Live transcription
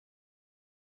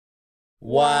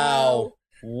Wow,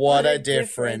 what a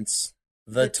difference.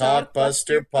 The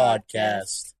Talkbuster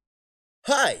Podcast.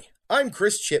 Hi, I'm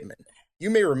Chris Chipman. You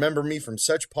may remember me from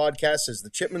such podcasts as the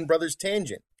Chipman Brothers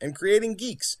Tangent and Creating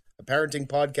Geeks, a parenting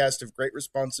podcast of great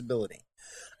responsibility.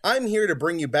 I'm here to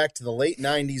bring you back to the late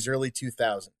 90s, early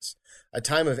 2000s, a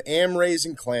time of Amrays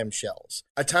and clamshells,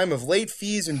 a time of late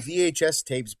fees and VHS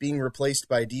tapes being replaced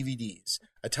by DVDs,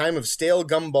 a time of stale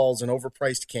gumballs and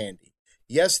overpriced candy.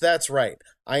 Yes, that's right.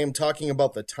 I am talking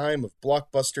about the time of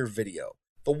Blockbuster Video,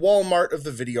 the Walmart of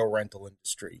the video rental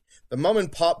industry, the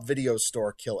mom-and-pop video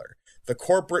store killer, the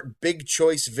corporate big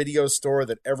choice video store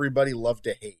that everybody loved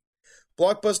to hate.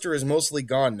 Blockbuster is mostly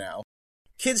gone now.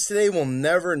 Kids today will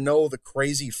never know the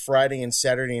crazy Friday and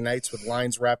Saturday nights with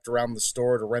lines wrapped around the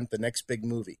store to rent the next big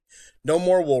movie. No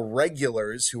more will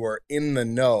regulars who are in the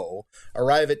know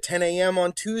arrive at 10 a.m.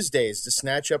 on Tuesdays to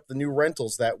snatch up the new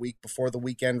rentals that week before the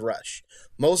weekend rush.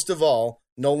 Most of all,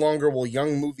 no longer will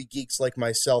young movie geeks like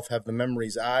myself have the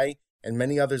memories I, and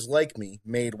many others like me,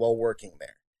 made while working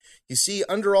there. You see,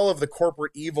 under all of the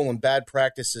corporate evil and bad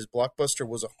practices, Blockbuster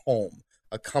was a home,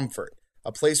 a comfort,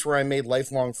 a place where I made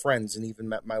lifelong friends and even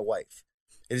met my wife.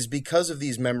 It is because of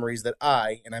these memories that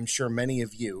I, and I'm sure many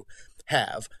of you,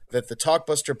 have, that the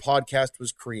Talkbuster Podcast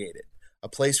was created, a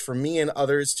place for me and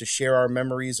others to share our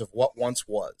memories of what once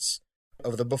was,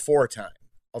 of the before time,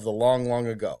 of the long, long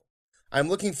ago. I'm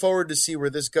looking forward to see where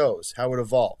this goes, how it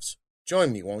evolves.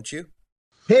 Join me, won't you?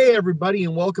 Hey, everybody,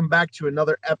 and welcome back to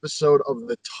another episode of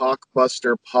the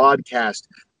Talkbuster Podcast,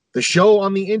 the show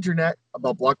on the internet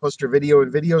about Blockbuster Video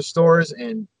and video stores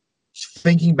and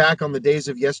thinking back on the days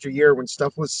of yesteryear when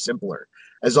stuff was simpler.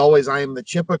 As always, I am the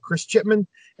Chippa, Chris Chipman,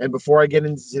 and before I get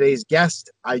into today's guest,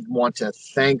 I want to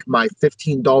thank my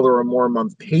 $15 or more a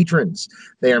month patrons.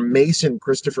 They are Mason,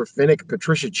 Christopher Finnick,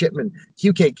 Patricia Chipman,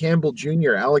 QK Campbell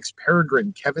Jr., Alex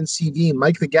Peregrine, Kevin CV,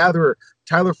 Mike the Gatherer,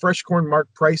 Tyler Freshcorn,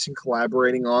 Mark Price, and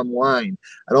Collaborating Online.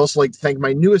 I'd also like to thank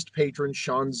my newest patron,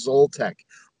 Sean Zoltek.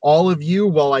 All of you,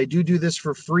 while I do this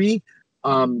for free,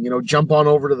 jump on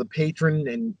over to the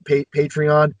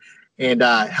Patreon and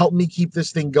help me keep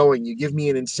this thing going. You give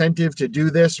me an incentive to do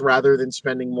this rather than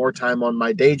spending more time on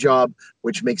my day job,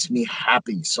 which makes me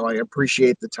happy. So I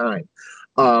appreciate the time.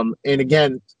 And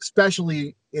again,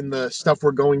 especially in the stuff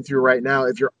we're going through right now,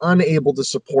 if you're unable to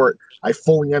support, I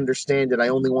fully understand it. I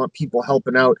only want people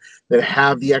helping out that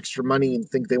have the extra money and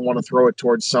think they want to throw it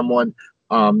towards someone.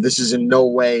 This is in no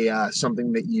way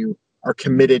something that you are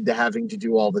committed to having to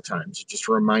do all the time. So just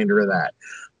a reminder of that.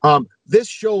 This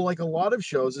show, like a lot of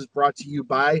shows, is brought to you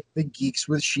by the Geeks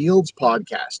with Shields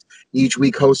podcast. Each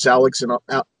week, hosts Alex.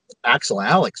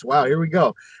 Wow, here we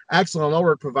go. Axel and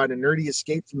Ulrich provide a nerdy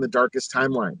escape from the darkest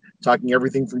timeline, talking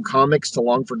everything from comics to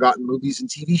long-forgotten movies and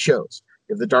TV shows.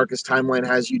 If the darkest timeline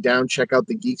has you down, check out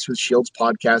the Geeks with Shields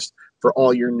podcast for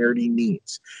all your nerdy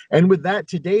needs. And with that,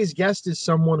 today's guest is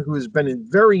someone who has been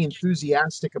very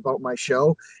enthusiastic about my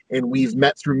show, and we've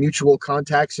met through mutual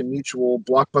contacts and mutual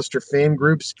Blockbuster fan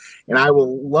groups, and I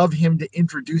will love him to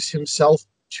introduce himself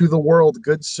to the world.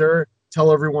 Good sir,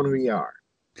 tell everyone who you are.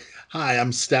 Hi,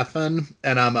 I'm Stefan,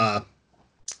 and I'm a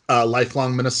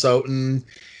lifelong Minnesotan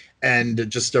and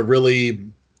just a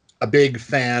big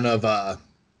fan of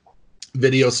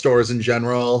video stores in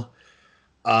general,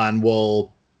 and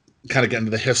we'll kind of get into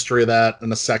the history of that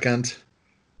in a second.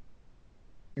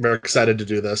 I'm very excited to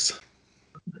do this.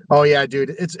 Oh yeah,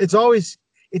 dude.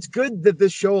 It's good that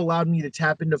this show allowed me to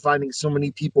tap into finding so many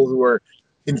people who are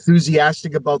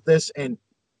enthusiastic about this, and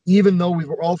even though we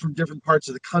were all from different parts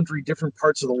of the country, different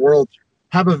parts of the world,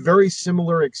 have a very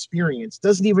similar experience.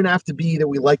 Doesn't even have to be that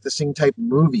we like the same type of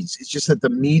movies. It's just that the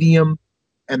medium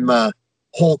and the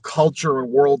whole culture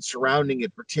and world surrounding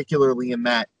it, particularly in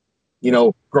that,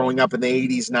 growing up in the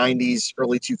 80s, 90s,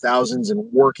 early 2000s, and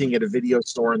working at a video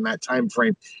store in that time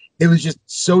frame, it was just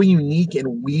so unique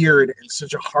and weird and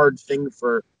such a hard thing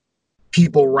for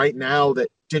people right now that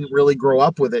didn't really grow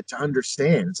up with it to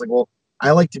understand. It's like, well,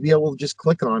 I like to be able to just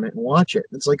click on it and watch it.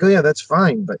 It's like, oh yeah, that's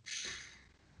fine. But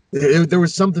there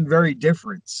was something very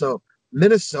different. So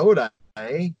Minnesota,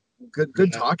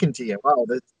 good talking to you. Wow.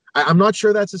 I'm not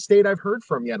sure that's a state I've heard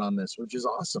from yet on this, which is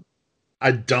awesome.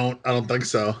 I don't think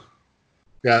so.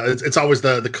 Yeah, it's always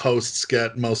the coasts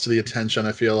get most of the attention,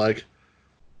 I feel like.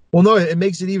 Well, no, it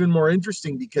makes it even more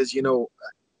interesting because,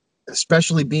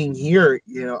 especially being here,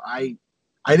 I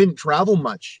didn't travel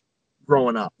much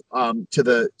growing up to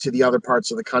the other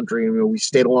parts of the country. We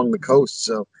stayed along the coast.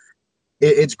 So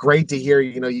it's great to hear,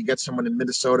 you get someone in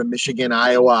Minnesota, Michigan,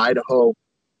 Iowa, Idaho,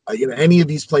 any of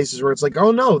these places where it's like, oh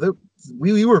no,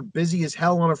 we were busy as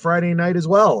hell on a Friday night as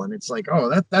well. And it's like,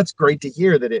 oh, that's great to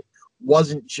hear that it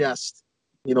wasn't just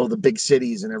the big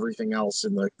cities and everything else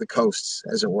and the coasts,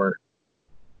 as it were.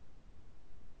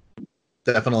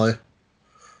 Definitely.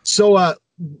 So,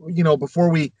 before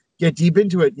we get deep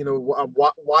into it,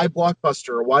 why Blockbuster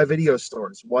or why video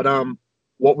stores? What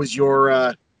was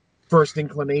your first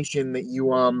inclination that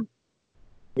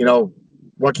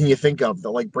what can you think of that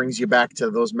like brings you back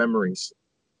to those memories?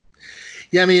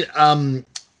 Yeah, I mean,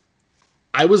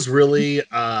 I was really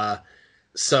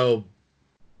so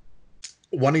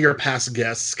one of your past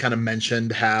guests kind of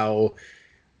mentioned how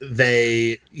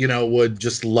they, would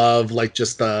just love like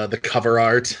just the cover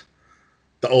art,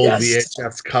 the old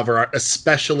VHS cover art,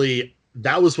 especially.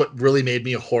 That was what really made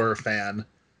me a horror fan,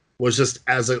 was just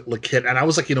as a kid. And I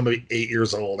was like, maybe 8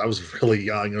 years old. I was really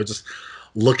young. Just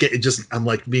look at it. I'm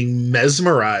like being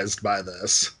mesmerized by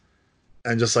this.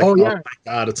 And just like, oh my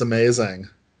God, it's amazing.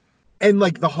 And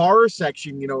like the horror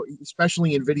section,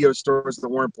 especially in video stores that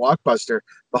weren't Blockbuster,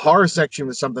 the horror section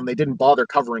was something they didn't bother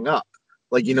covering up.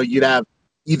 Like, you'd have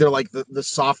either like the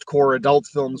soft core adult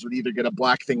films would either get a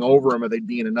black thing over them or they'd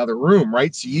be in another room,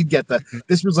 right? So you'd get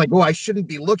this was like, oh, I shouldn't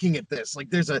be looking at this.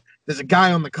 Like there's a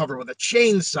guy on the cover with a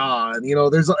chainsaw, and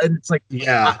and it's like,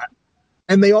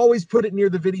 and they always put it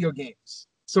near the video games.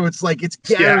 So it's like, it's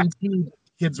guaranteed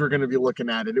kids were going to be looking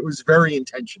at it. It was very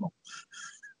intentional.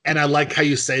 And I like how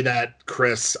you say that,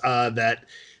 Chris, that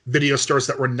video stores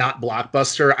that were not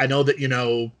Blockbuster. I know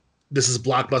that, this is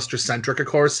Blockbuster centric, of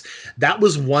course. That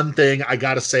was one thing I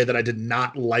got to say that I did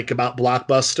not like about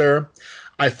Blockbuster.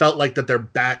 I felt like that their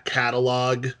back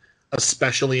catalog,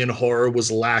 especially in horror,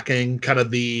 was lacking. Kind of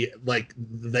the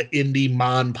indie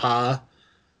mon pa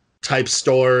type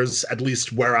stores, at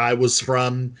least where I was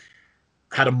from,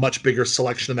 had a much bigger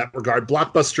selection in that regard.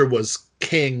 Blockbuster was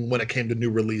king when it came to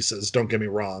new releases. Don't get me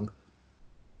wrong.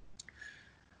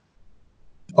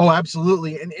 Oh,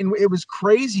 absolutely. And it was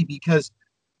crazy because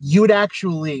you'd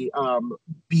actually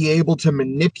be able to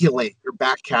manipulate your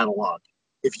back catalog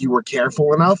if you were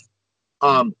careful enough.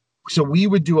 So we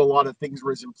would do a lot of things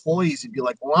where as employees, it'd be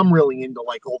like, well, I'm really into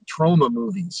like old trauma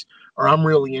movies, or I'm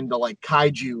really into like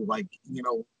kaiju, like,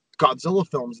 Godzilla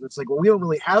films. And it's like, well, we don't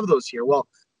really have those here. Well,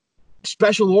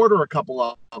 special order a couple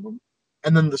of them,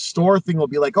 and then the store thing will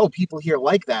be like, oh, people here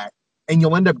like that, and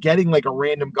you'll end up getting like a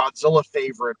random Godzilla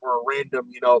favorite or a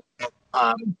random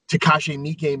Takashi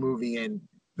Miike movie, and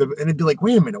it'd be like,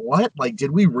 wait a minute, what? Like, did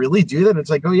we really do that? And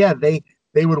it's like, oh yeah, they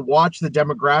would watch the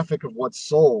demographic of what's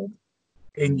sold,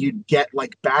 and you'd get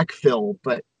like backfill.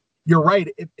 But you're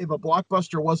right, if a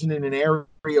Blockbuster wasn't in an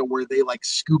area where they like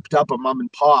scooped up a mom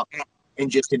and pop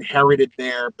and just inherited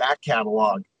their back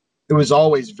catalog, it was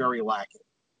always very lacking.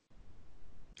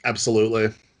 Absolutely.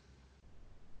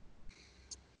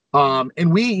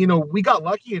 And we got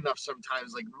lucky enough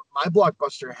sometimes. Like my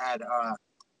Blockbuster had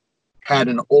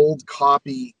an old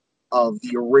copy of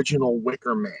the original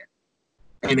Wicker Man,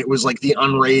 and it was like the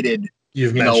unrated.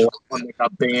 On like a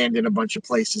band in a bunch of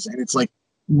places, and it's like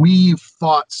we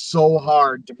fought so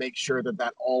hard to make sure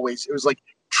that always, it was like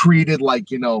treated like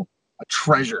a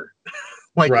treasure.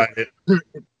 Like, right.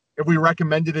 If we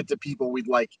recommended it to people, we'd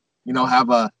like, have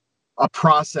a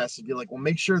process and be like, well,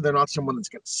 make sure they're not someone that's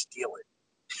going to steal it.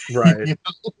 Right.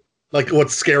 Like what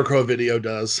Scarecrow Video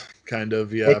does, kind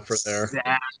of, exactly. For there.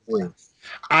 Exactly.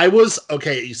 I was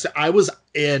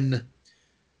in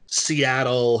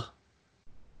Seattle.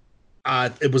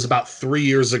 It was about 3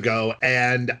 years ago,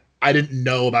 and I didn't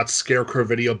know about Scarecrow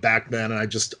Video back then, and I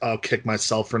just kicked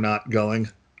myself for not going.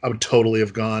 I would totally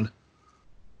have gone.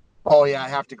 Oh yeah, I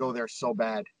have to go there so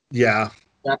bad. Yeah.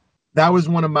 That was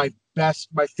one of my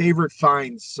favorite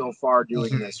finds so far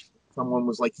doing this. Someone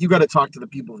was like, you got to talk to the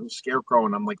people from Scarecrow.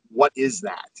 And I'm like, what is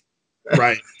that?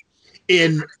 Right.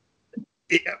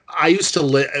 I used to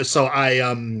live, so I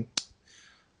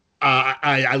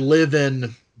live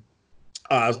in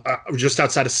just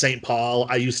outside of St. Paul.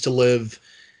 I used to live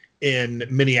in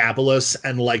Minneapolis,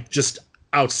 and like just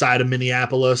outside of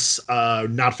Minneapolis,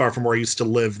 not far from where I used to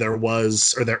live, there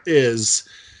is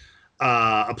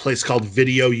a place called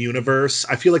Video Universe.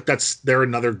 I feel like they're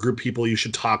another group of people you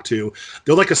should talk to.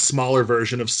 They're like a smaller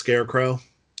version of Scarecrow.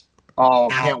 Oh,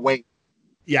 can't wait.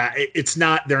 Yeah, they're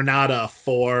not they're not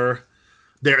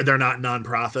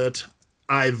nonprofit.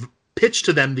 I've pitched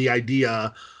to them the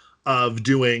idea of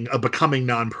becoming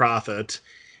nonprofit,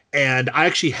 and I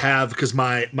actually have, because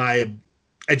my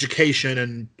education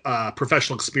and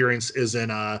professional experience is in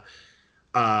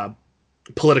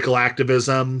political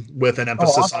activism with an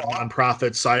emphasis on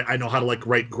nonprofits. So I know how to like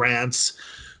write grants.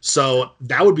 So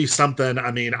that would be something,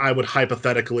 I mean, I would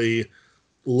hypothetically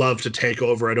love to take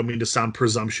over. I don't mean to sound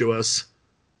presumptuous,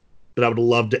 but I would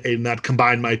love to aim that,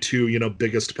 combine my two,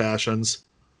 biggest passions.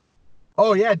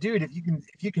 Oh yeah, dude, if you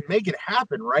can make it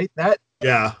happen, right?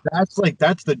 Yeah,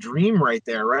 That's the dream right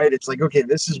there, right? It's like, okay,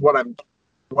 this is what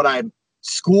I'm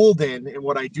schooled in and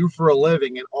what I do for a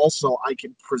living, and also I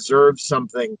can preserve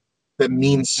something that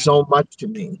means so much to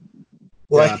me.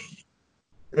 Like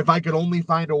yeah, if I could only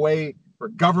find a way for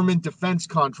government defense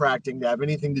contracting to have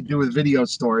anything to do with video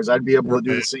stores, I'd be able to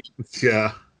do the right. same.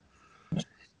 Yeah.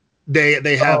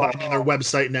 They have Oh, on their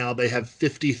website now. They have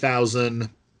 50,000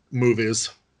 movies.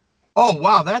 oh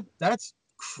wow, that's Yeah.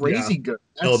 crazy good.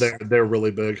 Oh, That's they're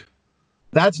really big.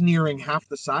 that's nearing half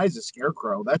the size of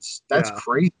Scarecrow. That's Yeah.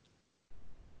 crazy.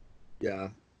 Yeah.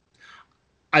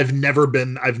 I've never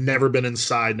been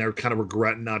inside, and I kind of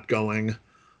regret not going.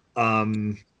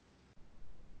 Um,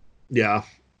 yeah.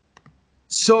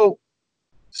 So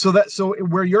so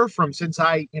where you're from, since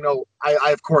I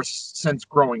of course since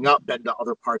growing up been to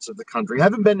other parts of the country. I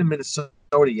haven't been to Minnesota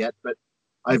yet, but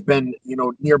I've been,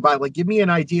 nearby. Like give me an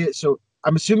idea. So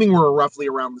I'm assuming we're roughly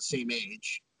around the same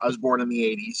age. I was born in the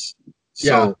 80s.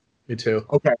 Yeah. So Me too.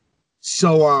 okay.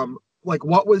 So like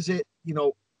what was it,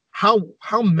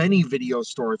 how many video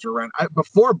stores are around?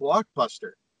 Before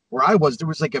Blockbuster, where I was, there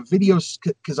was like a video,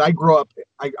 because I grew up,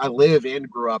 I live and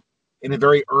grew up in a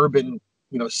very urban,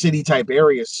 city type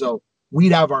area. So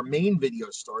we'd have our main video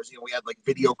stores. We had like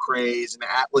Video Craze and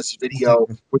Atlas Video,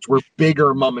 which were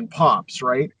bigger mom and pops,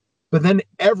 right? But then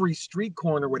every street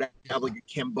corner would have like a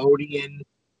Cambodian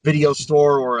video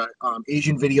store or a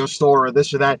Asian video store or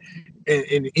this or that.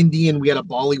 In Indian, we had a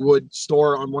Bollywood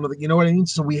store on one of the, you know what I mean?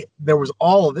 So there was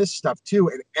all of this stuff too,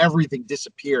 and everything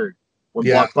disappeared when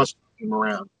Yeah. Blockbuster came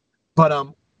around.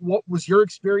 But what was your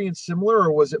experience similar,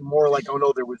 or was it more like, oh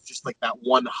no, there was just like that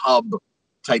one hub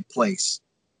type place?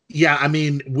 Yeah. I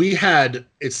mean,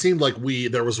 it seemed like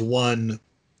there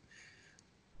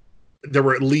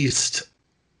were at least,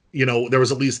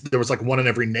 there was like one in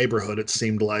every neighborhood, it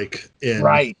seemed like, in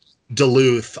Right.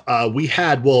 Duluth. We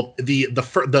had, well, the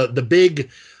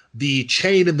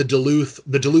chain in the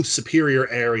Duluth Superior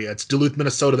area. It's Duluth,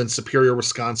 Minnesota, then Superior,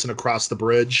 Wisconsin, across the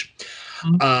bridge.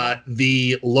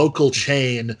 The local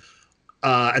chain,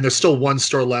 and there's still one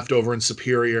store left over in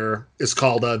Superior, is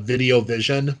called Video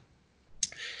Vision,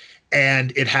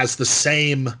 and it has the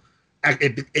same.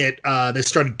 They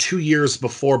started 2 years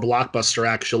before Blockbuster,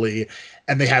 actually,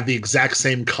 and they have the exact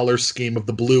same color scheme of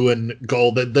the blue and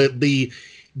gold.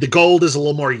 The gold is a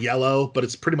little more yellow, but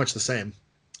it's pretty much the same.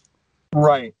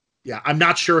 Right. Yeah, I'm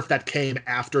not sure if that came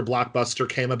after Blockbuster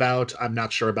came about. I'm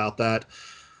not sure about that.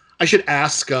 I should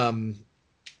ask,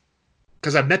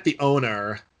 because I've met the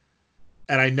owner,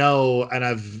 and I know, and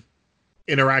I've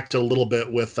interacted a little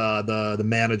bit with the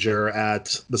manager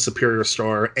at the Superior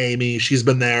store, Amy. She's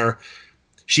been there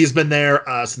since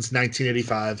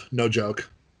 1985. No joke.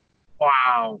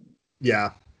 Wow.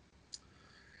 Yeah.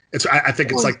 I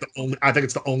think it's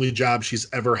the only job she's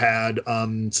ever had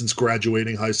since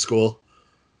graduating high school.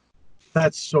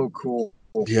 That's so cool.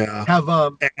 Yeah.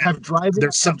 Have driving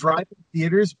There's some,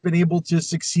 theaters been able to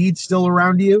succeed still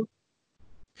around you?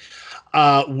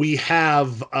 we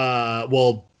have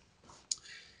well,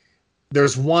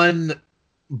 there's one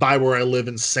by where I live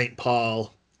in St.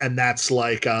 Paul, and that's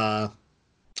like so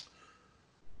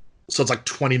it's like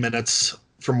 20 minutes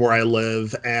from where I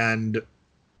live, and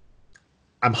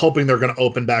I'm hoping they're going to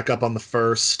open back up on the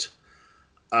 1st.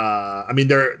 I mean,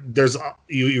 there's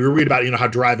you read about, how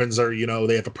drive-ins are,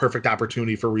 they have a perfect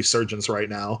opportunity for resurgence right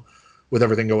now with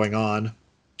everything going on,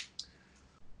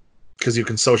 because you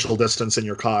can social distance in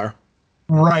your car.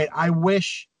 Right. I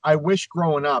wish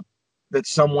growing up that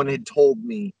someone had told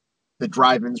me that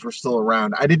drive-ins were still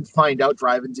around. I didn't find out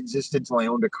drive-ins existed until I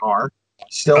owned a car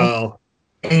still. Oh,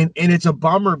 And it's a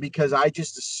bummer because I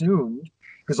just assumed,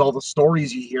 because all the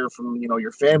stories you hear from,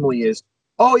 your family is,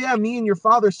 oh yeah, me and your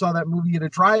father saw that movie at a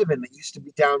drive-in that used to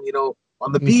be down,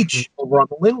 on the beach over on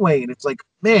the Linway. And it's like,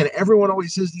 man, everyone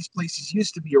always says these places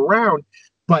used to be around,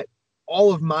 but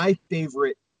all of my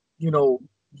favorite,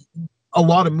 a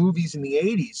lot of movies in the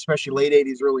 80s, especially late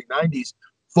 80s, early 90s,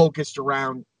 focused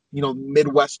around,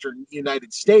 Midwestern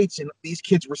United States. And these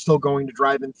kids were still going to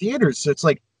drive-in theaters. So it's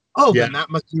like, oh, yeah. then that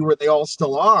must be where they all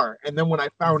still are. And then when I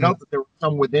found out that there were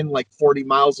some within like 40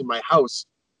 miles of my house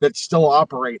that still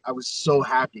operate, I was so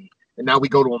happy. And now we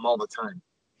go to them all the time.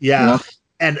 Yeah.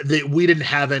 And we didn't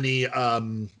have any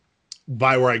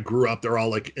by where I grew up. They're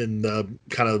all like in the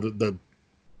kind of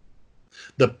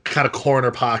the kind of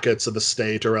corner pockets of the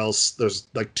state, or else there's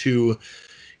like two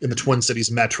in the Twin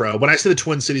Cities metro. When I say the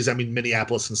Twin Cities, I mean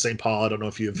Minneapolis and St. Paul. I don't know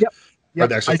if you've heard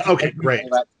that. So, okay, great.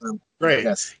 Great.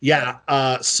 Yes. Yeah.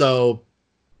 So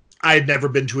I had never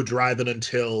been to a drive-in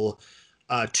until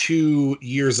 2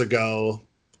 years ago.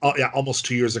 Oh yeah, almost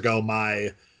 2 years ago.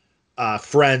 My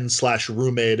friend /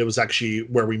 roommate. It was actually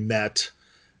where we met,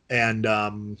 and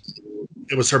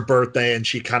it was her birthday, and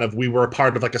we were a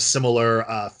part of like a similar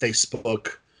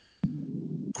Facebook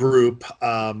group.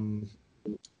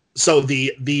 So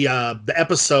the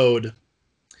episode,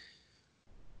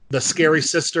 the Scary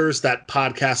Sisters, that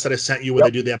podcast that I sent you where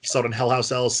they do the episode on Hell House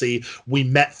LLC, we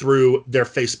met through their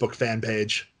Facebook fan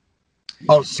page.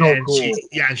 Oh, so and cool.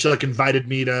 She like invited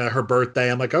me to her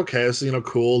birthday. I'm like, okay, this is,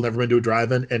 cool. Never been to a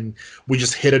drive-in. And we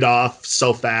just hit it off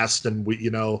so fast, and we,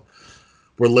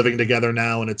 we're living together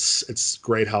now, and it's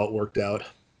great how it worked out,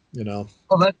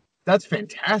 Oh, that's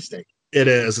fantastic. It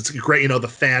is. It's great, the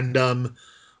fandom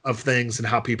of things and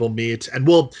how people meet. And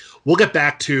we'll get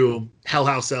back to Hell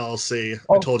House LLC.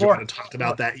 I told you I talked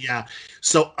about that. Yeah.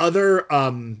 So other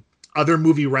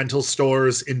movie rental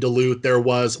stores in Duluth, there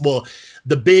was,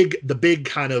 the big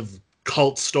kind of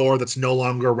cult store that's no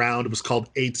longer around, it was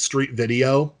called 8th Street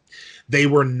Video. They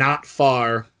were not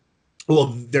far.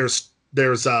 Well, there's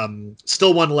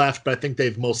still one left, but I think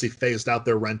they've mostly phased out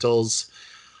their rentals.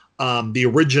 The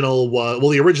original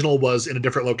was in a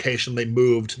different location. They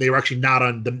moved. They were actually not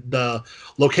on the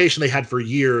location they had for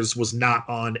years was not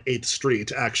on 8th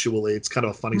Street. Actually, it's kind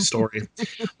of a funny story,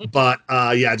 but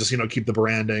just keep the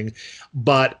branding.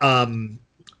 But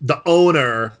the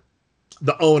owner,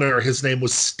 his name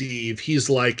was Steve. He's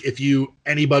like,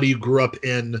 anybody who grew up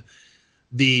in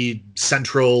the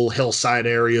central hillside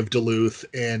area of Duluth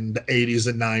in the 80s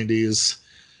and 90s.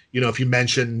 If you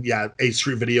mention, 8th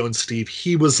Street Video and Steve,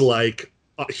 he was like,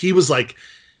 I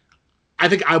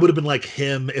think I would have been like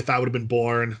him if I would have been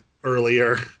born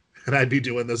earlier and I'd be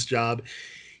doing this job.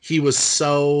 He was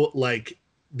so like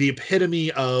the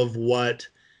epitome of what,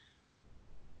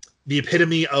 you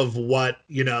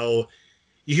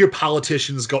hear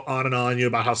politicians go on and on,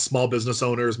 about how small business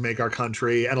owners make our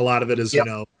country. And a lot of it is,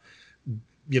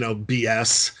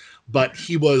 BS, but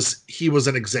he was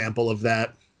an example of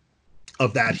that.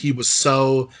 He was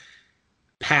so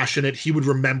passionate. He would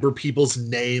remember people's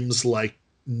names like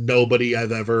nobody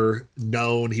I've ever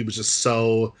known. He was just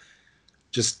so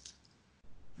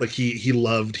like he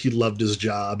loved his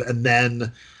job. And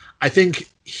then I think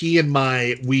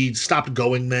we stopped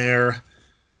going there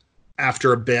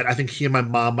after a bit. I think he and my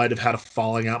mom might have had a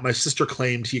falling out. My sister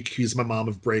claimed he accused my mom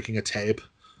of breaking a tape.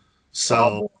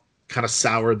 So kind of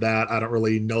soured that. I don't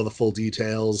really know the full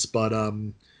details, but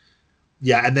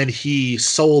and then he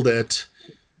sold it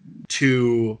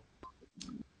to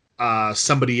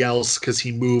somebody else because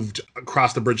he moved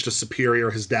across the bridge to Superior.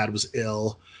 His dad was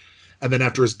ill. And then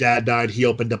after his dad died, he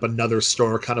opened up another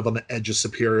store kind of on the edge of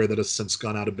Superior that has since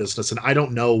gone out of business. And I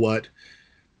don't know what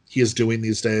he is doing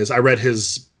these days. I read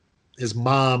his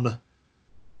mom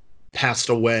passed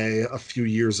away a few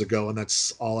years ago, and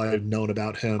that's all I've known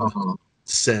about him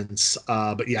since.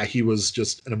 But yeah, he was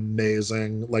just an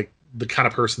amazing, like, the kind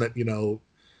of person that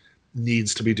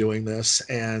needs to be doing this.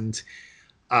 And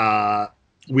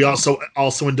we also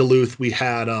in Duluth we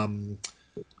had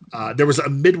there was a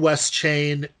Midwest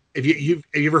chain. Have you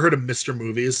ever heard of Mr.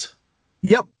 Movies?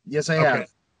 Yep. Yes, I have.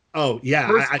 Oh yeah,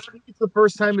 I think it's the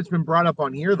first time it's been brought up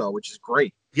on here though, which is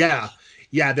great. Yeah,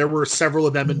 there were several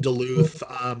of them in Duluth.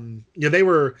 They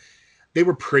were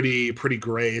pretty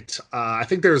great. I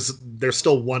think there's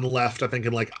still one left, I think,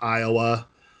 in like Iowa.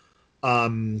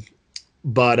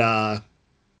 But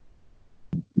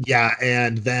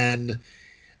and then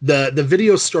the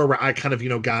video store where I kind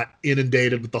of got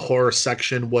inundated with the horror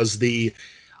section was it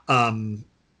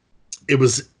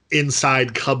was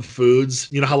inside Cub Foods.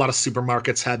 You know how a lot of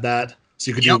supermarkets had that,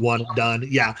 so you could do one and done.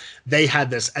 Yeah, they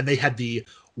had this, and they had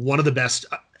one of the best.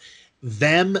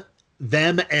 Them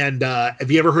and have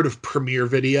you ever heard of Premiere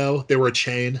Video? They were a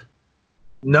chain.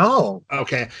 No.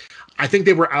 Okay, I think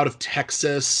they were out of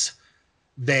Texas.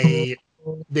 They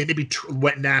maybe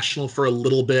went national for a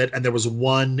little bit, and there was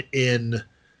one in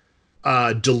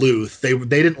Duluth. They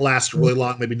didn't last really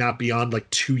long, maybe not beyond like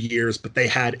 2 years, but they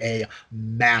had a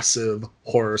massive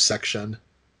horror section.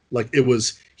 Like, it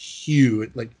was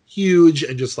huge,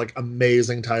 and just like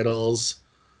amazing titles.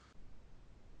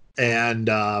 And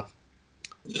and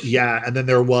then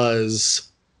there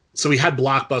was, so we had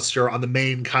Blockbuster on the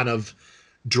main kind of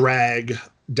drag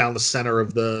down the center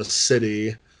of the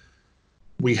city.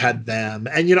 We had them,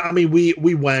 and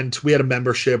we went. We had a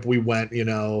membership. We went,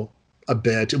 a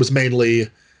bit. It was mainly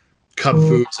Cub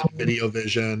Foods and Video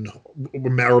Vision,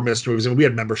 or Mr. Movies, and we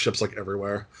had memberships like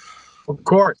everywhere. Of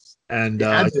course. And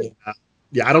I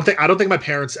don't think my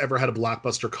parents ever had a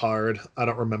Blockbuster card. I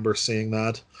don't remember seeing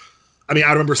that. I mean,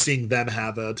 I remember seeing them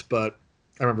have it, but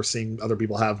I remember seeing other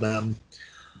people have them.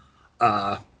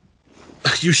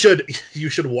 You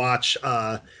should watch.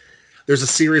 There's a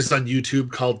series on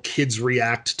YouTube called Kids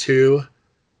React To.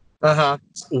 Uh-huh.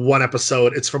 One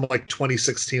episode. It's from like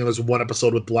 2016. There's one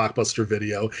episode with Blockbuster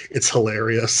Video. It's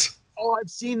hilarious. Oh, I've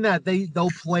seen that. They'll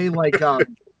play like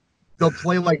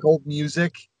old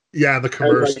music. Yeah, the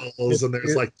commercials, and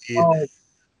there's like the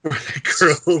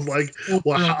girl like,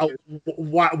 well,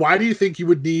 why do you think you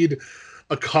would need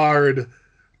a card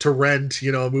to rent,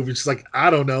 a movie? She's like, I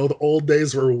don't know, the old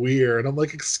days were weird. I'm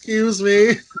like, excuse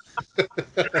me.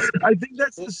 I think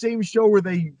that's the same show where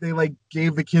they like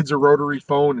gave the kids a rotary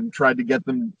phone and tried to get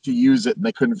them to use it, and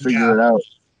they couldn't figure it out.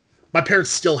 My parents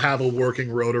still have a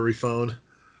working rotary phone.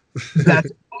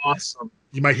 That's awesome.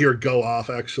 You might hear it go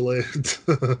off, actually.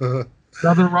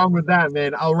 Nothing wrong with that,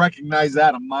 man. I'll recognize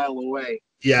that a mile away.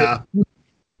 Yeah.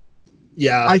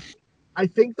 Yeah. I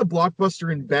think the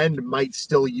Blockbuster in Bend might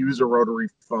still use a rotary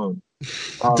phone.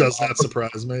 Does not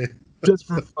surprise me. Just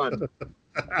for fun.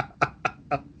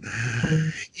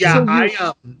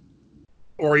 Yeah,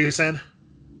 what were you saying?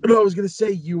 No, I was gonna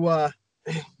say you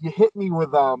hit me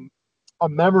with a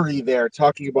memory there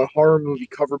talking about horror movie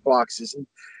cover boxes. And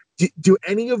do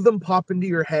any of them pop into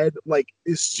your head like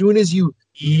as soon as you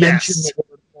mention the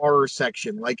word horror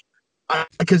section? Like,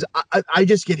 because I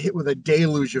just get hit with a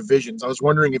deluge of visions. I was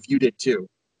wondering if you did too.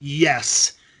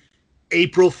 Yes.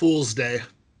 April Fool's Day.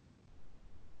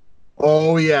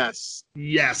 Oh yes.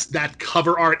 Yes, that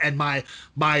cover art, and my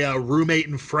roommate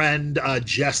and friend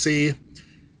Jessie,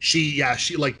 she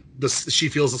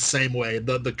feels the same way.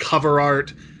 The cover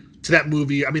art to that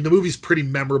movie. I mean, the movie's pretty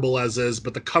memorable as is,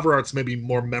 but the cover art's maybe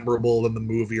more memorable than the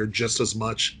movie, or just as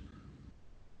much.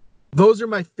 Those are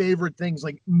my favorite things.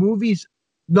 Like movies,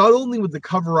 not only would the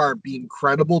cover art be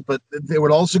incredible, but they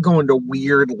would also go into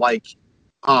weird like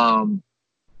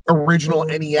original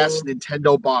NES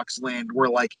Nintendo box land where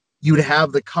like you'd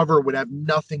have the cover would have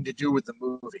nothing to do with the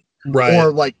movie. Right.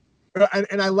 Or like,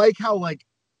 and I like how like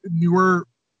newer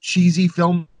cheesy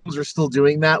films are still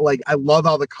doing that. Like I love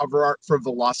how the cover art for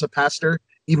Velocipaster,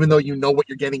 even though you know what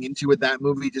you're getting into with that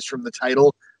movie just from the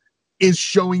title, is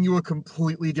showing you a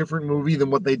completely different movie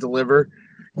than what they deliver.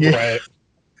 Yeah.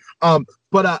 Right.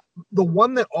 But the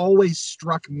one that always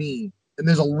struck me, and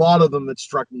there's a lot of them that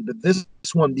struck me, but this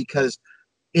one, because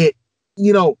it,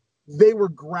 they were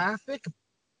graphic,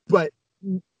 but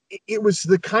it was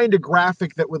the kind of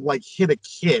graphic that would like hit a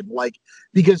kid, like,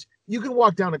 because you can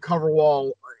walk down a cover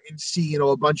wall and see,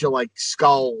 a bunch of like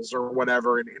skulls or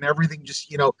whatever, and everything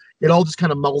just, it all just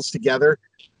kind of melds together.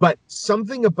 But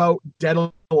something about Dead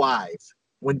Alive,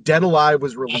 when Dead Alive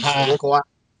was released, the local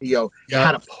video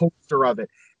had a poster of it,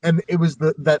 and it was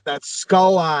that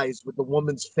skull eyes with the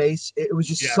woman's face. It was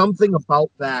just something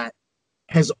about that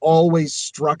has always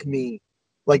struck me.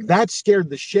 Like that scared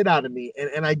the shit out of me,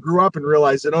 and I grew up and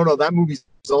realized that that movie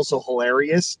is also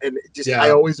hilarious, and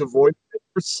I always avoided it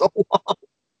for so long.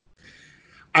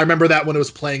 I remember that when it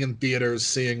was playing in theaters,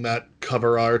 seeing that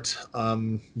cover art. I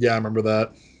remember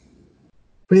that.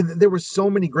 But there were so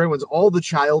many great ones. All the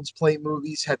Child's Play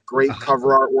movies had great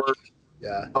cover artwork.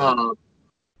 Yeah.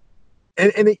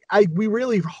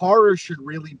 Horror should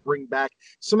really bring back.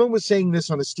 Someone was saying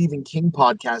this on a Stephen King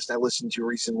podcast I listened to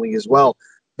recently as well,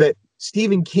 that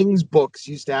Stephen King's books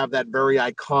used to have that very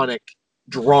iconic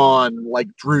drawn, like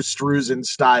Drew Struzan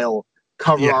style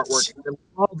cover artwork. And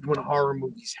I loved when horror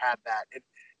movies had that. And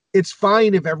it's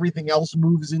fine if everything else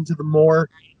moves into the more,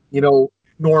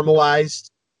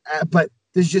 normalized. But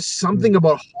there's just something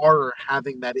about horror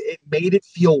having that. It made it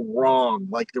feel wrong.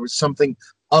 Like there was something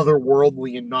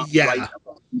otherworldly and not right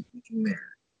about thinking there.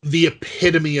 The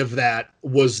epitome of that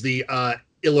was the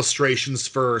illustrations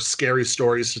for Scary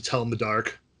Stories to Tell in the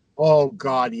Dark. Oh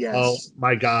God, yes. Oh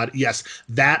my God, yes.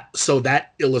 That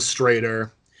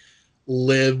illustrator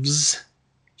lives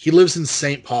in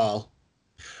St. Paul,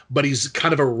 but he's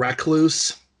kind of a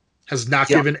recluse, has not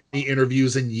given any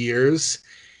interviews in years.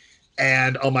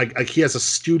 And he has a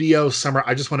studio somewhere.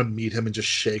 I just want to meet him and just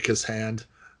shake his hand.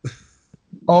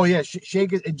 Oh yeah,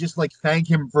 shake it and just like thank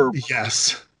him for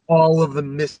all of the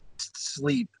missed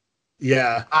sleep.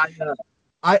 Yeah.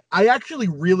 I actually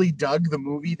really dug the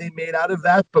movie they made out of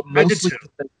that, but mostly because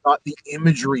I thought the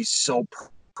imagery so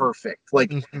perfect.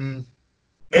 Like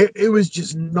it was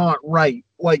just not right.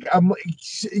 Like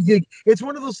it's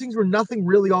one of those things where nothing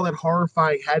really all that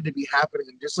horrifying had to be happening.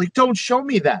 And just like, don't show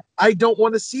me that. I don't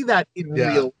want to see that in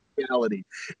real reality.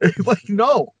 Like,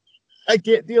 no, I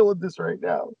can't deal with this right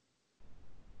now.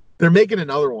 They're making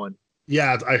another one.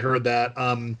 Yeah, I heard that.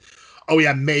 Oh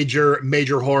yeah,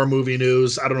 major horror movie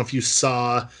news. I don't know if you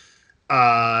saw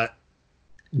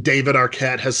David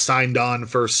Arquette has signed on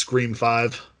for Scream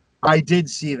 5. I did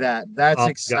see that. That's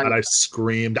exciting. God, I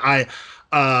screamed. My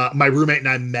roommate and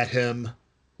I met him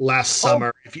last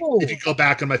summer. If you go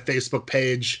back on my Facebook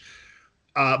page,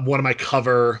 one of my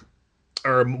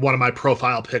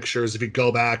profile pictures, if you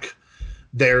go back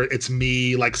there, it's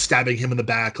me like stabbing him in the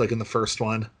back, like in the first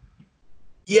one.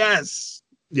 Yes.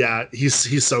 Yeah, he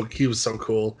was so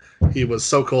cool. He was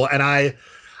so cool, and I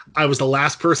was the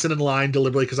last person in line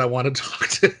deliberately because I wanted to talk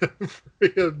to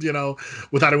him,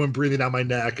 without him breathing down my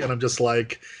neck. And I'm just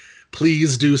like,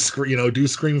 please do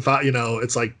Scream 5.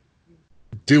 It's like,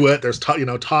 do it. There's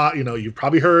you've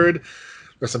probably heard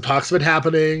there's some talks of it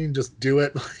happening. Just do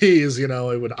it, please. It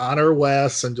would honor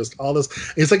Wes and just all this.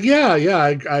 And he's like, yeah,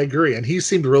 I agree. And he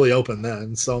seemed really open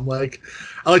then. So I'm like,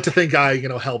 I like to think I,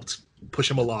 helped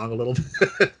push him along a little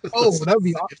bit. Oh, that would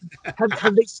be awesome.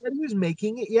 Have they said who's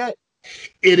making it yet?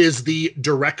 It is the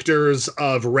directors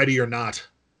of Ready or Not.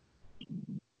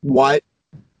 What?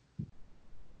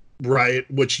 Right,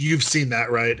 which you've seen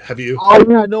that, right? Have you? Oh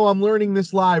yeah, no, I'm learning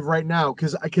this live right now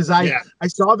because I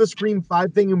saw the Scream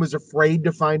 5 thing and was afraid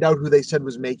to find out who they said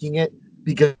was making it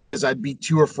because I'd be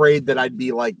too afraid that I'd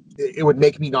be like, it would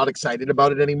make me not excited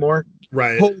about it anymore.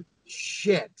 Right. Holy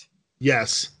shit.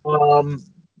 Yes.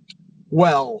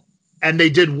 Well. And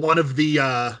they did one of the,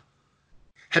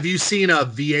 have you seen a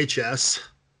VHS?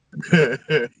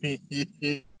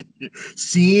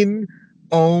 Seen,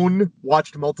 own,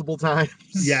 watched multiple times.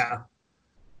 Yeah.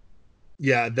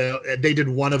 They did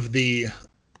one of the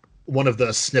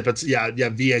snippets. Yeah.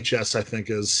 VHS, I think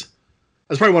that's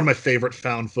probably one of my favorite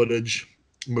found footage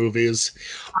movies.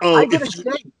 I gotta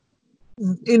say,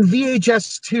 in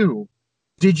VHS 2,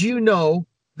 did you know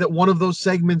that one of those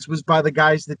segments was by the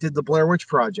guys that did the Blair Witch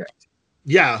Project?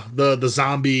 Yeah, the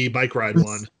zombie bike ride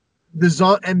one.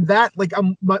 And that, like,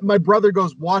 my brother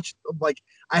goes, watch, like,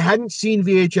 I hadn't seen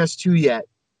VHS 2 yet,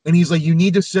 and he's like, you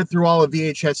need to sit through all of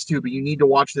VHS 2, but you need to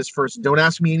watch this first. Don't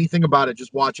ask me anything about it,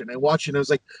 just watch it. And I watched it, and I was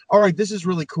like, all right, this is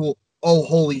really cool. Oh,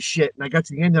 holy shit. And I got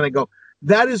to the end, and I go,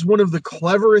 that is one of the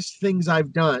cleverest things I've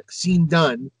seen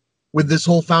done with this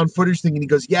whole found footage thing. And he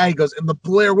goes, and the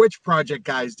Blair Witch Project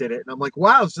guys did it. And I'm like,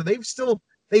 wow, so they've still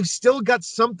got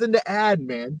something to add,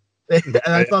 man. And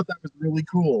I thought that was really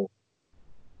cool.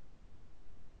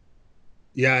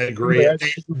 Yeah, I agree.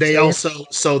 They also,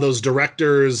 so those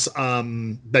directors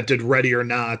that did Ready or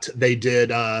Not, they did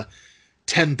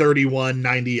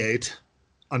 10/31/98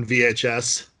 on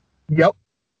VHS. Yep.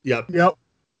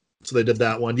 So they did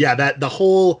that one. Yeah, that the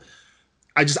whole,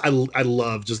 I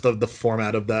love just the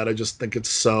format of that. I just think it's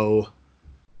so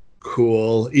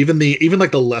cool. Even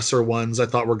like the lesser ones I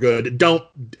thought were good.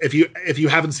 If you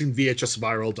haven't seen VHS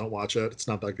Viral, don't watch it. It's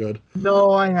not that good.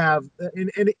 No, I have.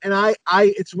 And I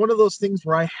it's one of those things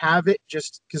where I have it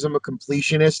just because I'm a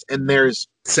completionist, and there's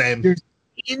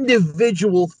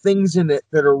individual things in it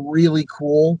that are really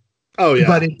cool. Oh yeah.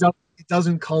 But it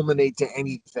doesn't culminate to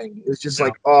anything. It's just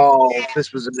like, oh,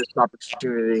 this was a missed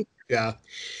opportunity. Yeah.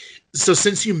 So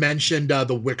since you mentioned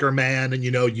The Wicker Man and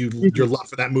your love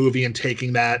for that movie and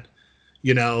taking that,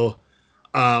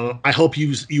 I hope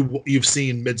you've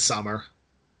seen Midsommar.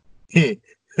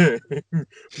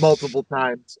 Multiple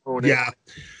times.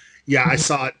 Yeah, I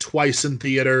saw it twice in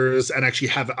theaters, and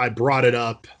actually I brought it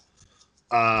up.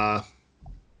 I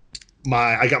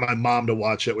got my mom to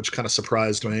watch it, which kind of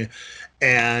surprised me,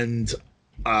 and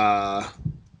I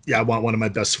want one of my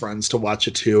best friends to watch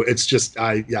it too. It's just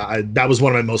that was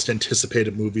one of my most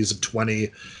anticipated movies of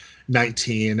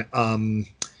 2019.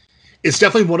 It's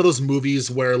definitely one of those movies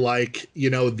where, like,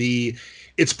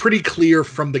 it's pretty clear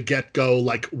from the get-go,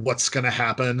 like, what's going to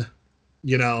happen,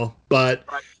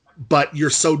 but you're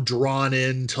so drawn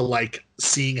into, like,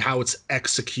 seeing how it's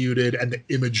executed and the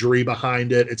imagery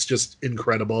behind it. It's just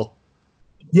incredible.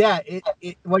 Yeah, it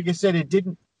like I said, it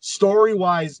didn't,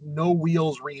 story-wise, no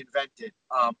wheels reinvented.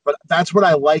 But that's what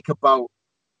I like about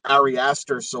Ari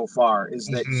Aster so far, is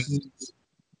that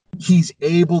he's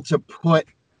able to put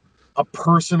a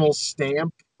personal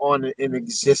stamp on an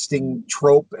existing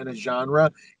trope and a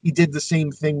genre. He did the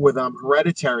same thing with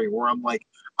Hereditary, where I'm like,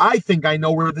 I think I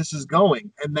know where this is going,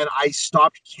 and then I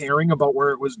stopped caring about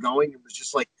where it was going. It was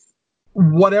just like,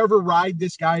 whatever ride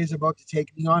this guy is about to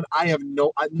take me on, I have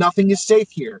nothing is safe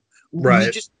here.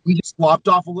 Right. We just lopped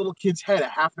off a little kid's head a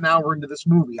half an hour into this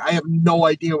movie. I have no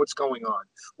idea what's going on.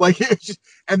 Like, it's just,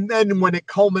 and then when it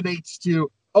culminates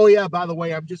to, oh yeah, by the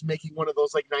way, I'm just making one of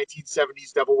those like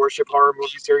 1970s devil worship horror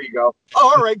movies. Here you go.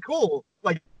 Oh, all right, cool.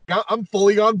 Like, I'm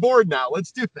fully on board now.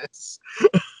 Let's do this.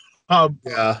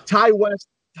 Ty West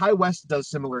does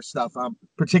similar stuff.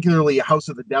 Particularly House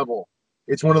of the Devil.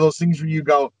 It's one of those things where you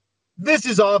go, this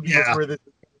is obvious where this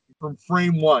is from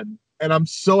frame one. And I'm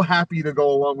so happy to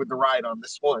go along with the ride on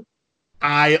this one.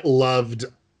 I loved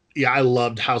Yeah, I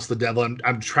loved House of the Devil.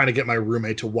 I'm trying to get my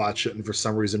roommate to watch it, and for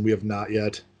some reason we have not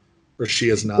yet, or she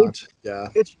has not. Yeah.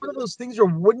 It's one of those things where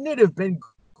wouldn't it have been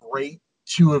great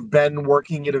to have been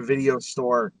working at a video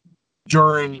store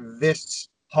during this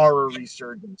horror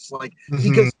resurgence? Like, Mhm.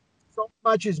 because so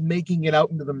much is making it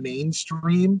out into the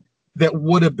mainstream that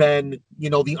would have been, you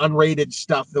know, the unrated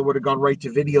stuff that would have gone right to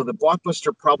video that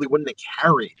Blockbuster probably wouldn't have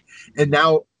carried. And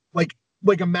now, like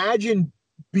imagine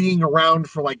being around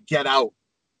for like Get Out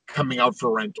coming out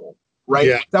for rental, right?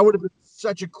 Yeah. That would have been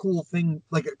such a cool thing,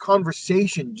 like a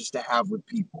conversation just to have with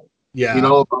people. You Yeah.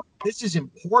 know, this is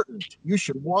important. You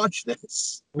should watch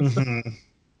this. Mhm.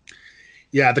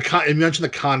 Yeah, you mentioned the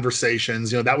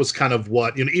conversations. That was kind of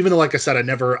what, even though, like I said, I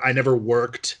never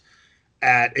worked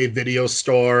at a video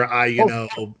store.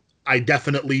 I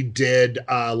definitely did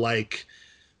like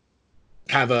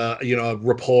have a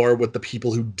rapport with the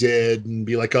people who did, and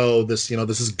be like, oh, this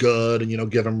is good, and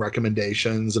give them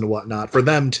recommendations and whatnot for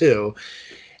them too.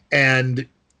 And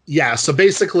yeah, so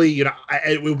basically,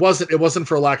 it wasn't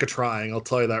for lack of trying. I'll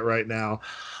tell you that right now.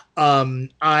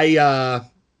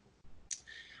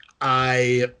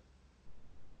 I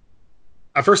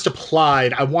first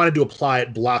applied. I wanted to apply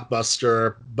at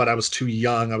Blockbuster, but I was too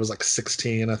young. I was like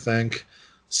 16, I think.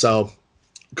 So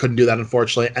couldn't do that,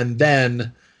 unfortunately. And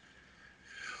then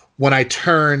when I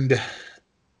turned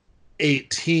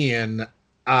 18,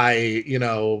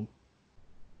 the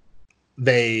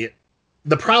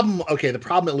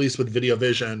problem at least with Video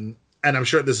Vision, and I'm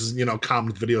sure this is, common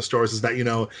with video stores, is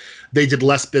that, they did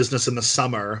less business in the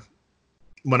summer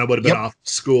when I would have been off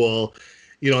school,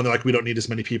 and they're like, we don't need as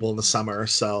many people in the summer.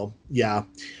 So yeah.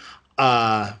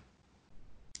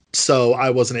 So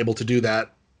I wasn't able to do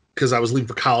that because I was leaving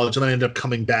for college, and then I ended up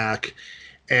coming back,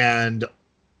 and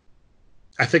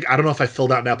I don't know if I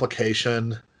filled out an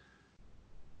application,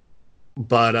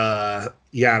 but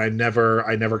yeah, and I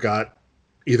never got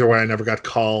either way. I never got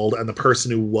called. And the person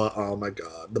who was, oh my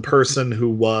God, the person who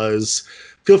was,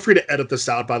 feel free to edit this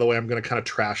out, by the way, I'm going to kind of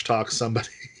trash talk somebody.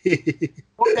 Okay.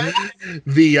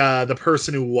 The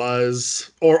person who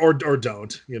was, or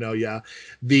don't, yeah.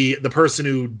 The person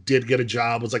who did get a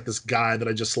job was like this guy that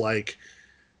I just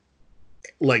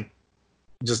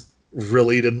just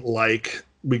really didn't like.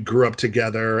 We grew up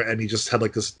together, and he just had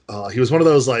like this, he was one of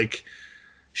those like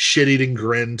shit-eating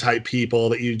grin type people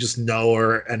that you just know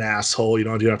are an asshole. You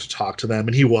don't have to talk to them.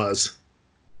 And he was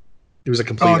a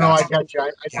complete no, asshole. I got you.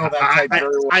 I saw that type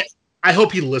very well. I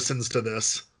hope he listens to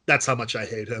this. That's how much I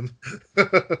hate him.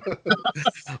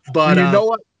 But you know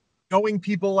what? Knowing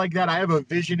people like that, I have a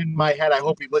vision in my head. I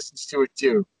hope he listens to it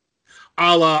too.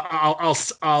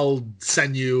 I'll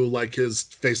send you like his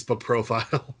Facebook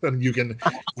profile, and you can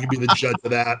be the judge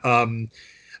of that.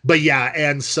 But yeah,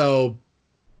 and so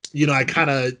I kind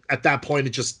of, at that point,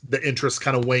 the interest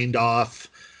kind of waned off.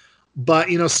 But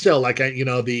still, like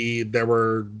there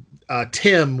were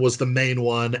Tim was the main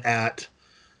one at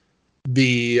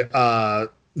the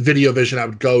Video Vision I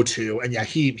would go to, and yeah,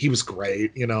 he was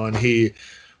great, and he,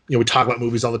 we talk about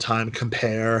movies all the time,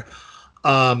 compare.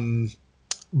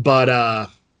 But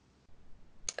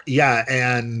yeah,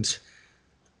 and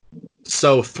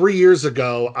so 3 years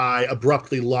ago, I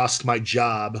abruptly lost my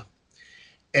job,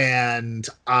 and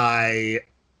I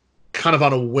kind of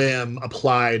on a whim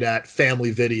applied at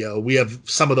Family Video. We have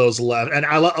some of those left, and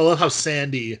I love how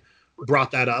Sandy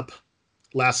brought that up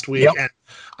last week. Yep.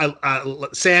 And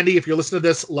Sandy, if you're listening to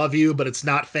this, love you, but it's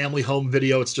not Family Home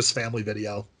Video; it's just Family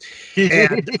Video.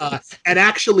 And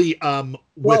actually,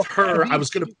 with her, I was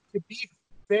gonna. To be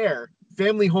fair,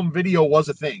 Family Home Video was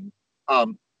a thing.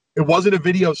 It wasn't a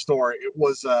video store. It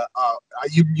was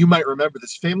you might remember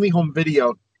this. Family Home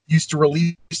Video used to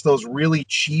release those really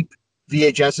cheap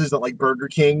VHSs that like Burger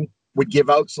King would give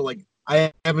out. So like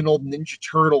I have an old Ninja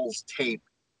Turtles tape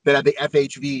that had the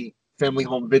FHV Family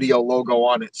Home Video logo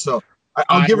on it. So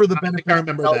I'll give her the benefit. I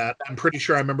remember that. I'm pretty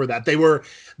sure I remember that. They were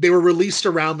released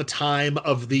around the time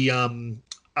of the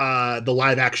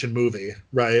live action movie,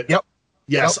 right? Yep.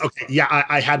 Yes. Yep. Okay. Yeah,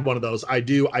 I had one of those. I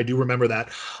do remember that.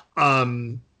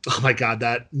 Oh my God,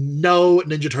 that no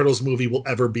Ninja Turtles movie will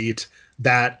ever beat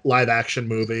that live action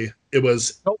movie. It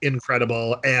was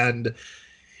incredible. And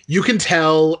you can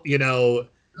tell,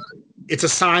 it's a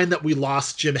sign that we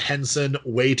lost Jim Henson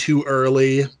way too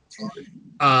early.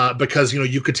 Because,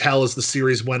 you could tell as the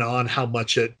series went on how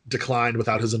much it declined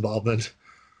without his involvement.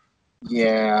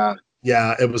 Yeah.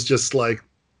 Yeah. It was just like,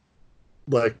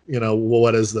 well,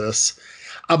 what is this?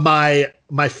 My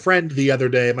friend the other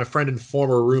day, my friend and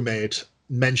former roommate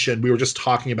mentioned, we were just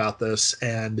talking about this,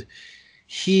 and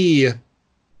he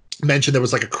mentioned there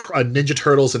was like a Ninja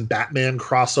Turtles and Batman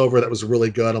crossover that was really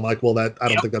good. I'm like, well, that I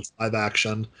don't think that's live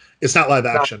action. It's not live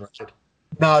action, right?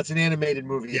 No, it's an animated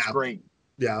movie. It's Yeah. great.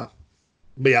 Yeah.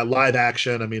 But yeah, live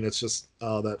action. I mean, it's just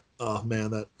oh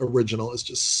man, that original is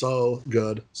just so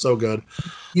good, so good.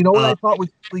 You know what I thought was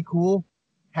really cool?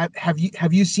 Have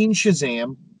you seen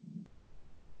Shazam?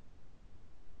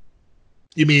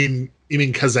 You mean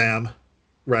Kazam,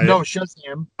 right? No,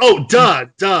 Shazam. Oh,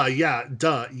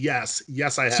 yes,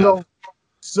 I have.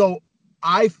 So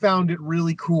I found it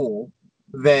really cool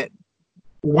that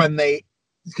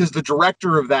because the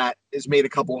director of that has made a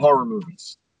couple horror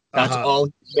movies. That's all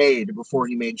he made before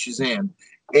he made Shazam.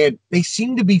 And they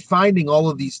seem to be finding all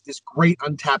of this great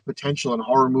untapped potential in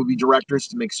horror movie directors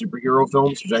to make superhero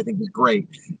films, which I think is great.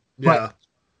 Yeah. But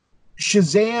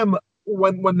Shazam,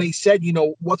 when they said,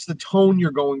 what's the tone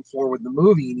you're going for with the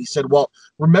movie? And he said, well,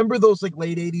 remember those like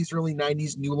late 80s, early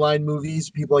 90s New Line movies?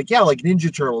 People like, yeah, like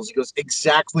Ninja Turtles. He goes,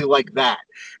 exactly like that.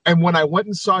 And when I went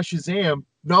and saw Shazam,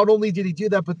 not only did he do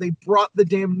that, but they brought the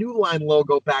damn New Line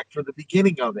logo back for the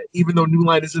beginning of it, even though New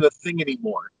Line isn't a thing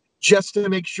anymore, just to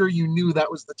make sure you knew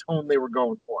that was the tone they were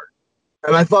going for.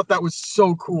 And I thought that was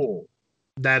so cool.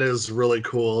 That is really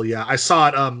cool. Yeah, I saw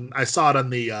it on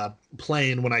the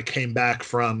plane when I came back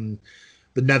from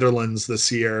the Netherlands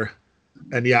this year,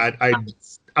 and yeah,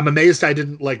 I'm amazed I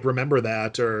didn't like remember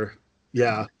that. Or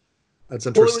yeah, that's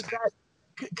interesting.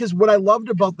 Because what I loved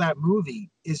about that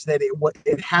movie is that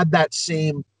it had that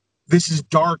same, this is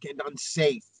dark and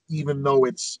unsafe, even though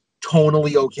it's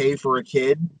tonally okay for a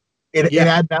kid. It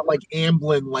had that like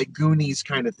Amblin, like Goonies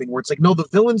kind of thing, where it's like, no, the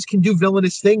villains can do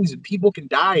villainous things and people can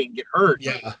die and get hurt.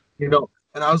 Yeah.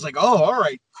 And I was like, oh, all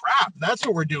right, crap, that's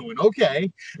what we're doing.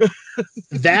 Okay.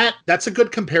 That's a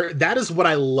good compare. That is what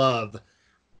I love.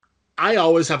 I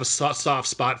always have a soft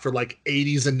spot for like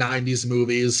 80s and 90s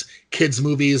movies, kids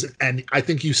movies, and I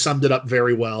think you summed it up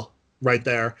very well right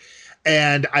there.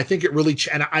 And I think it really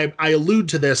and I allude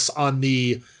to this on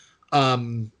the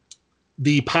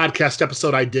podcast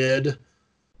episode I did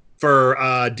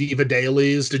for Diva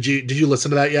Dailies. Did you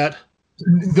listen to that yet?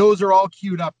 Those are all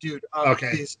queued up, dude.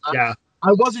 Okay. Yeah.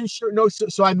 I wasn't sure. No,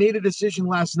 so I made a decision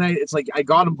last night. It's like I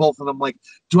got them both, and I'm like,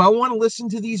 do I want to listen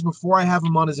to these before I have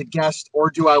them on as a guest,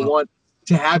 or do I want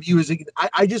to have you as a?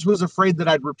 I just was afraid that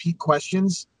I'd repeat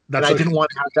questions, and I didn't want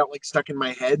to have that like stuck in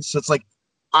my head. So it's like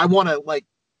I want to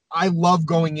I love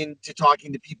going into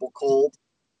talking to people cold,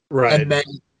 right?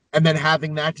 And then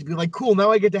having that to be like, cool,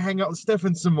 now I get to hang out with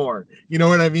Stefan some more. You know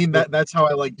what I mean? That's how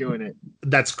I like doing it.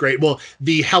 That's great. Well,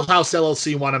 the Hell House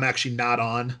LLC one I'm actually not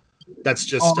on. That's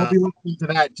just I'll be listening to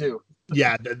that too.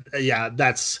 Yeah,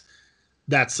 that's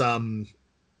that's just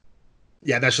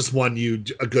one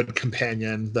a good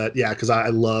companion that because I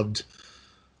loved.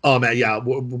 Oh man, yeah,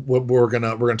 we're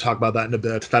gonna talk about that in a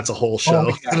bit. That's a whole show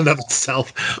in and of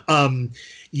itself.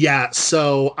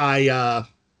 So I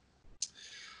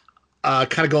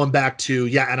kind of going back to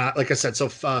and like I said, so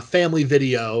Family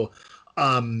Video.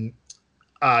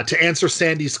 To answer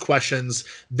Sandy's questions,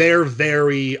 they're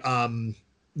very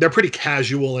they're pretty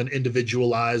casual and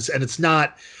individualized, and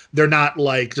they're not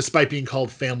like, despite being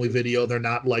called Family Video, they're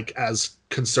not like as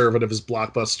conservative as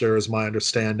Blockbuster, is my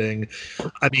understanding.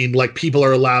 I mean, like, people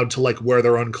are allowed to like wear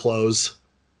their own clothes.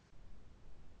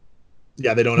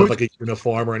 Yeah, they don't have like a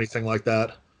uniform or anything like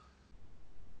that.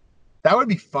 That would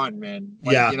be fun, man.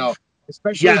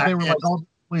 Especially if they were like, all the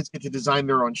employees get to design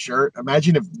their own shirt.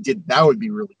 Imagine if that would be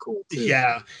really cool too.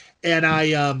 Yeah. And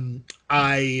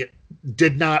I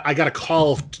did not, I got a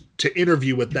call to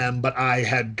interview with them, but I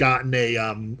had gotten a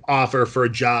offer for a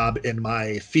job in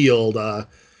my field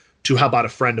to help out a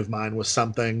friend of mine with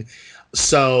something.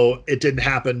 So it didn't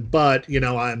happen, but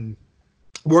I'm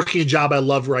working a job I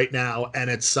love right now, and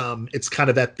it's kind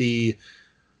of at the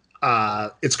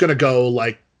it's going to go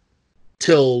like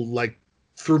till like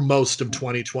through most of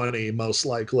 2020 most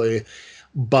likely,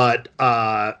 but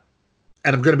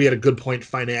and I'm going to be at a good point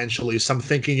financially, so I'm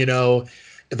thinking,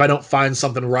 if I don't find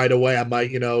something right away, I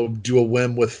might, do a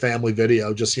whim with Family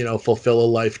Video, just, fulfill a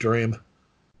life dream.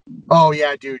 Oh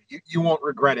yeah, dude, you won't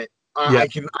regret it. I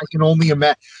can only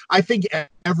imagine. I think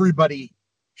everybody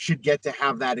should get to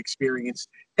have that experience.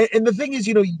 And the thing is,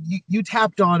 you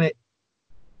tapped on it,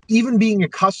 even being a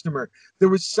customer, there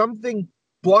was something.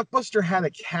 Blockbuster had a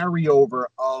carryover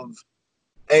of,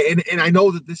 and I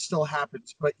know that this still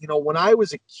happens, but when I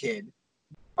was a kid,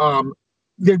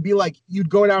 there'd be like, you'd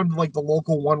go down to like the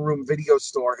local one-room video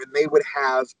store, and they would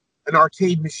have an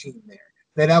arcade machine there.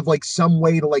 They'd have like some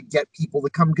way to like get people to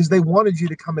come, because they wanted you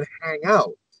to come and hang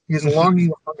out. Because the longer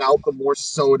you hung out, the more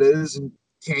sodas and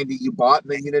candy you bought,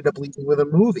 and then you ended up leaving with a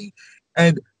movie.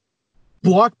 And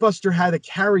Blockbuster had a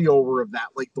carryover of that,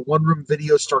 like the one room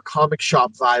video store comic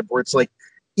shop vibe, where it's like,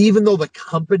 even though the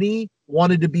company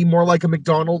wanted to be more like a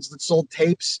McDonald's that sold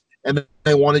tapes and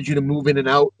they wanted you to move in and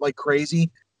out like crazy,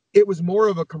 it was more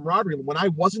of a camaraderie. When I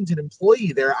wasn't an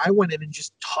employee there, I went in and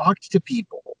just talked to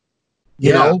people,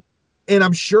 you know? And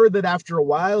I'm sure that after a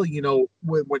while,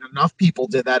 when enough people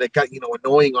did that, it got,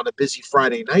 annoying on a busy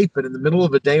Friday night. But in the middle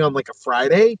of a day on like a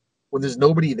Friday when there's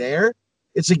nobody there,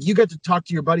 it's like you get to talk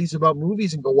to your buddies about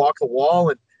movies and go walk the wall.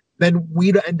 And then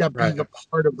we'd end up being a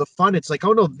part of the fun. It's like,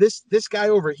 oh no, this guy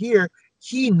over here,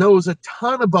 he knows a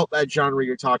ton about that genre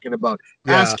you're talking about.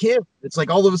 Yeah. Ask him. It's like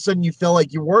all of a sudden you feel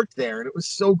like you worked there, and it was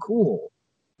so cool.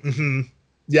 Mm-hmm.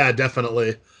 Yeah,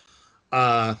 definitely.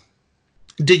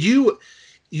 Did you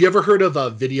ever heard of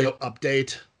a Video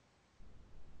Update?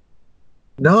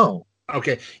 No.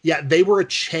 Okay. Yeah, they were a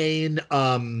chain.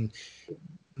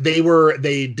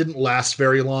 They didn't last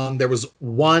very long. There was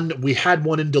one, we had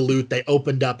one in Duluth. They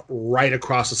opened up right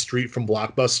across the street from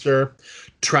Blockbuster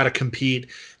to try to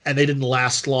compete, and they didn't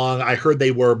last long. I heard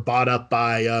they were bought up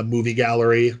by a movie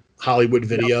gallery, Hollywood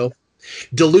Video. Yep.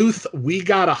 Duluth, we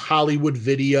got a Hollywood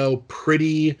Video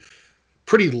pretty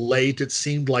late. It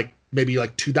seemed like maybe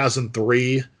like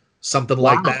 2003, something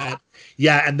like that.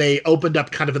 Yeah, and they opened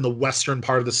up kind of in the western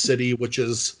part of the city, which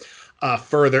is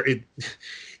further.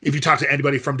 If you talk to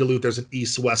anybody from Duluth, there's an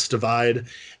east-west divide.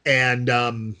 And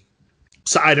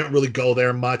so I didn't really go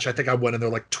there much. I think I went in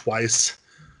there like twice.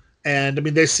 And I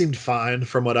mean, they seemed fine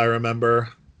from what I remember.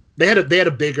 They definitely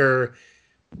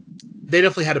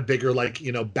had a bigger, like,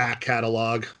 back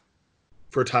catalog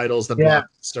for titles than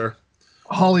Blockbuster.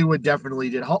 Hollywood definitely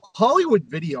did. Hollywood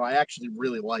Video I actually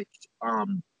really liked.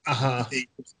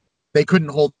 They couldn't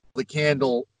hold the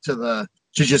candle to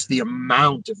just the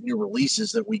amount of new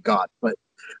releases that we got, but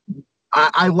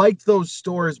I liked those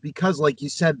stores because, like you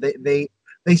said, they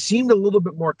seemed a little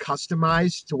bit more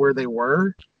customized to where they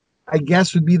were, I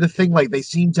guess would be the thing. Like they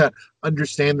seem to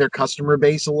understand their customer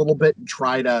base a little bit and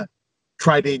try to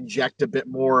inject a bit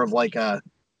more of like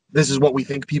this is what we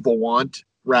think people want,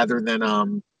 rather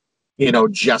than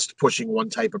just pushing one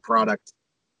type of product.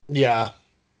 Yeah.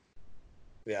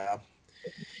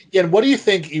 And what do you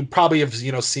think? You probably have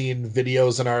seen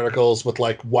videos and articles with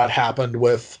like what happened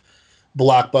with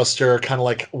Blockbuster, kind of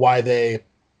like why they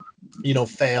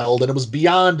failed, and it was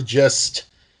beyond just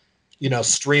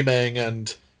streaming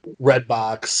and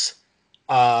Redbox.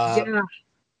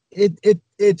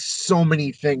 It's so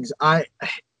many things.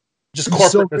 Just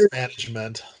corporate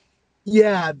mismanagement.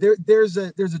 Yeah, there's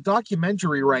a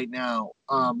documentary right now,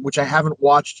 which I haven't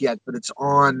watched yet, but I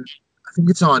think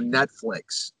it's on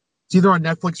Netflix. It's either on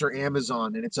Netflix or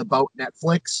Amazon, and it's about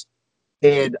Netflix.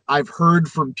 And I've heard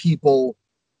from people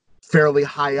fairly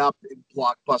high up in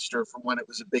Blockbuster from when it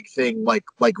was a big thing, like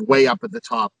way up at the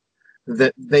top,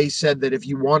 that they said that if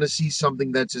you want to see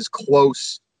something that's as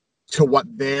close to what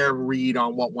their read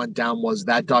on what went down was,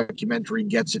 that documentary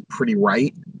gets it pretty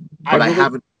right. But I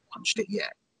haven't watched it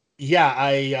yet. Yeah,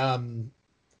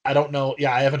 I don't know.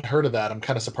 Yeah, I haven't heard of that. I'm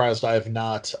kind of surprised I have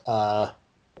not.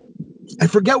 I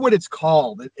forget what it's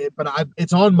called, but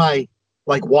it's on my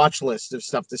like watch list of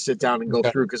stuff to sit down and go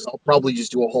through, because I'll probably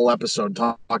just do a whole episode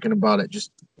talking about it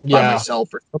just by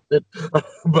myself or something.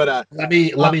 But let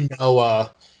me know.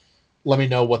 Let me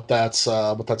know what that's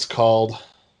called.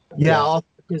 Yeah,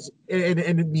 and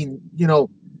I mean,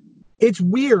 it's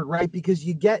weird, right? Because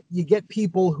you get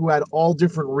people who had all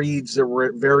different reads that were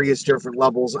at various different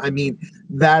levels. I mean,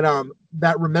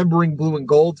 that Remembering Blue and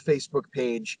Gold Facebook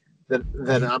page that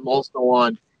I'm also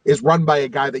on is run by a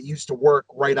guy that used to work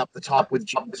right up the top with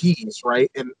Jim Keyes, right?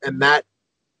 And that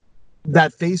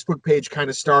Facebook page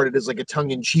kind of started as like a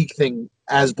tongue-in-cheek thing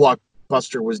as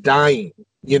Blockbuster was dying,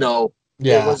 Yeah.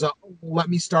 It was let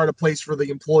me start a place for the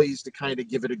employees to kind of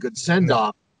give it a good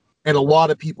send-off. And a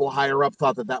lot of people higher up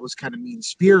thought that was kind of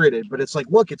mean-spirited, but it's like,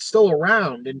 look, it's still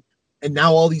around, and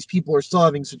now all these people are still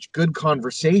having such good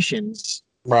conversations,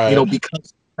 right? Because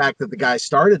of the fact that the guy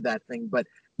started that thing. But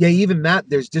yeah, even that,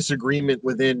 there's disagreement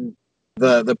within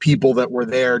the people that were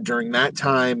there during that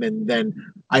time, and then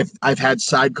I've had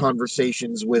side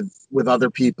conversations with other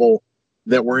people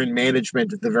that were in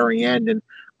management at the very end, and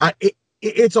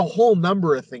it's a whole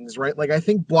number of things, right? Like I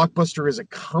think Blockbuster as a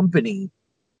company,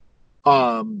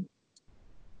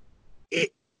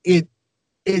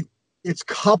 it's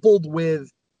coupled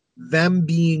with them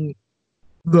being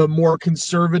the more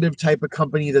conservative type of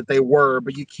company that they were,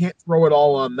 but you can't throw it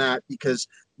all on that because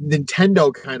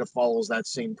Nintendo kind of follows that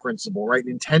same principle, right?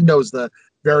 Nintendo's the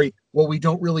very, well, we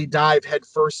don't really dive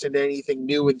headfirst into anything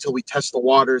new until we test the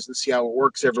waters and see how it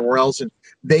works everywhere else. And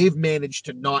they've managed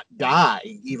to not die,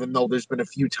 even though there's been a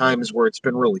few times where it's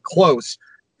been really close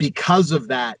because of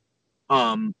that,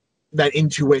 that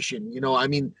intuition. I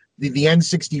mean, the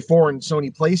N64 and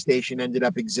Sony PlayStation ended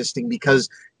up existing because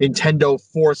Nintendo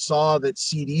foresaw that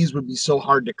CDs would be so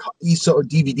hard to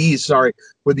DVDs, sorry,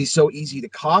 would be so easy to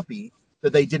copy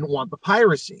that they didn't want the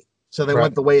piracy. So they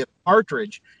went the way of the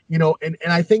cartridge, and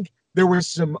I think there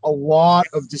was a lot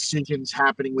of decisions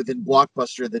happening within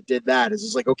Blockbuster that did that.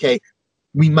 It's like, okay,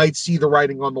 we might see the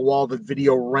writing on the wall that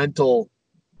video rental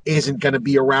isn't going to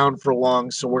be around for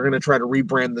long. So we're going to try to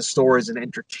rebrand the store as an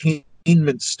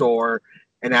entertainment store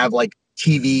and have like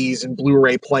TVs and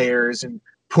Blu-ray players and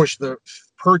push the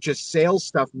purchase sales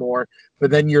stuff more.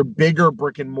 But then your bigger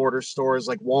brick and mortar stores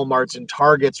like Walmarts and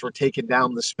Targets were taking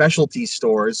down the specialty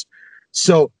stores.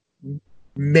 So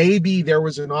maybe there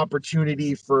was an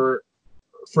opportunity for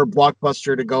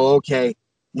Blockbuster to go, okay,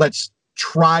 let's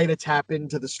try to tap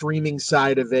into the streaming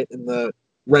side of it and the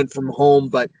rent from home,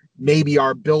 but maybe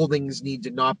our buildings need to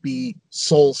not be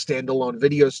sole standalone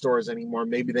video stores anymore.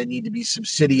 Maybe they need to be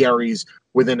subsidiaries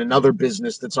within another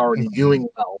business that's already doing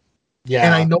well. Yeah.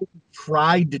 And I know we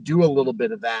tried to do a little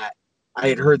bit of that. I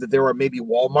had heard that there were maybe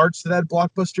Walmarts that had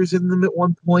Blockbusters in them at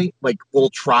one point, like little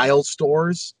trial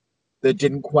stores that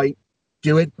didn't quite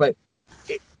do it. But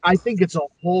I think it's a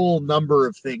whole number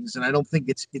of things, and I don't think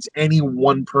it's any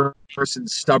one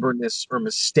person's stubbornness or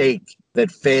mistake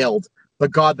that failed.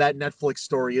 But God, that Netflix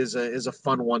story is a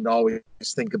fun one to always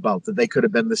think about, that they could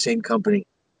have been the same company.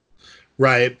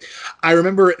 Right. I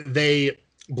remember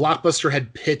Blockbuster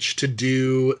had pitched to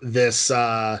do this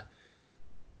like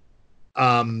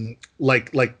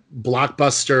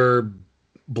Blockbuster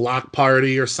Block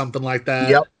Party or something like that.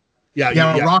 Yep.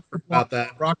 Yeah. Rock the Block. About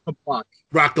that. Rock the Block.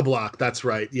 Rock the Block. That's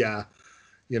right. Yeah.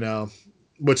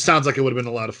 Which sounds like it would have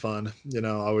been a lot of fun. I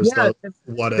always thought,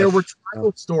 what if? There were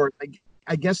trial stores.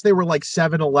 I guess they were like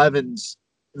 7-Elevens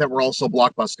that were also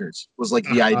Blockbusters, was like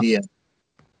the idea.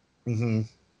 Mm-hmm.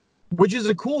 Which is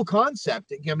a cool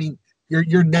concept. I mean,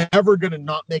 you're never going to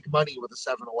not make money with a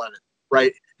 7-Eleven,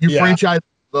 right? You franchise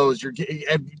those, you're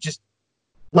just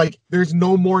like, there's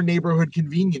no more neighborhood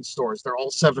convenience stores. They're all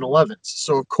 7-Elevens.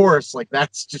 So of course, like,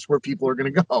 that's just where people are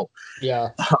going to go. Yeah.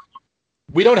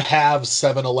 We don't have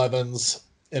 7-Elevens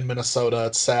in Minnesota.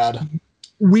 It's sad.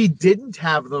 We didn't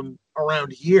have them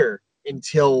around here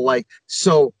until like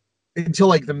the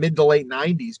mid to late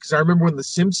 90s, because I remember when The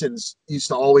Simpsons used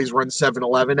to always run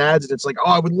 7-Eleven ads, and it's like, oh,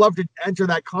 I would love to enter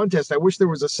that contest. I wish there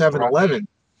was a 7-Eleven.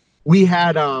 We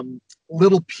had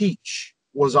Little Peach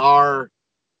was our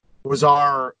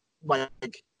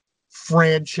like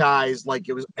franchise, like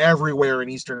it was everywhere in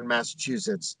Eastern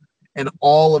Massachusetts, and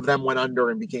all of them went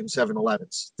under and became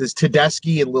 7-Elevens. There's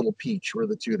Tedeschi and Little Peach were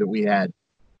the two that we had,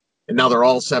 and now they're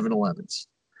all 7-Elevens.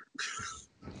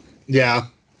 Yeah.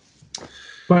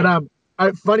 But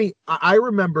funny, I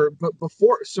remember, but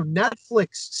before, so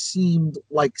Netflix seemed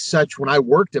like such, when I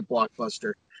worked at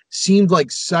Blockbuster, seemed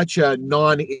like such a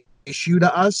non-issue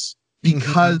to us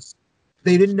because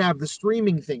they didn't have the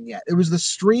streaming thing yet. It was the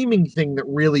streaming thing that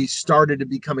really started to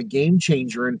become a game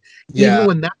changer. And even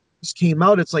when that came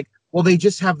out, it's like, well, they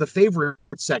just have the favorite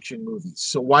section movies,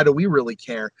 so why do we really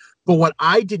care? But what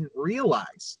I didn't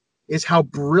realize is how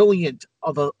brilliant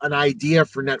of an idea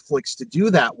for Netflix to do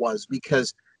that was,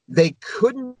 because they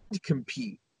couldn't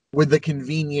compete with the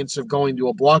convenience of going to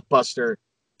a Blockbuster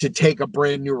to take a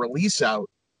brand new release out,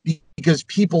 because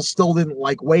people still didn't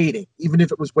like waiting. Even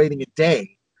if it was waiting a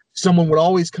day, someone would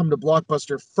always come to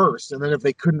Blockbuster first, and then if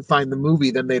they couldn't find the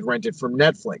movie, then they'd rent it from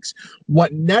Netflix.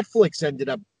 What Netflix ended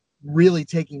up really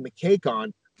taking the cake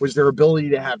on was their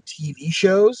ability to have TV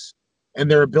shows and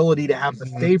their ability to have the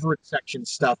favorite section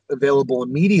stuff available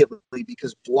immediately,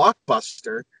 because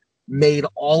Blockbuster made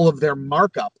all of their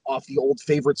markup off the old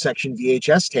favorite section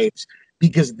VHS tapes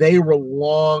because they were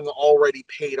long already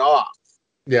paid off.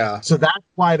 Yeah. So that's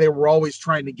why they were always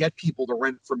trying to get people to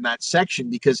rent from that section,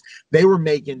 because they were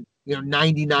making,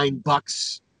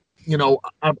 $99,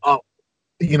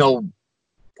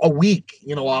 a week,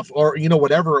 off, or,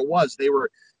 whatever it was. They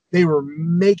were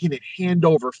making it hand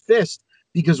over fist,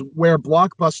 because where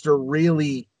Blockbuster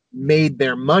really made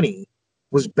their money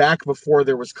was back before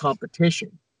there was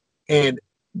competition. And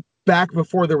back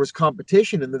before there was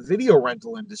competition in the video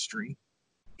rental industry,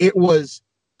 it was,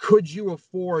 could you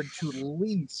afford to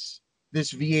lease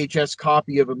this VHS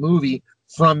copy of a movie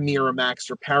from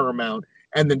Miramax or Paramount?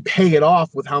 and then pay it off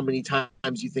with how many times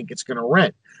you think it's going to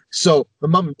rent. So the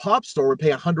mom and pop store would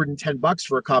pay $110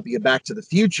 for a copy of Back to the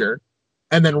Future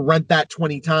and then rent that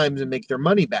 20 times and make their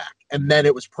money back. And then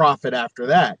it was profit after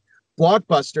that.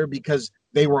 Blockbuster, because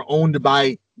they were owned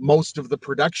by most of the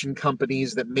production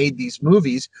companies that made these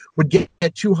movies, would get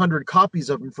 200 copies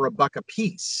of them for $1 a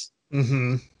piece.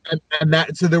 Mm-hmm. And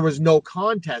that, so there was no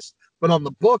contest. But on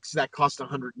the books, that cost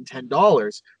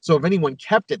 $110. So if anyone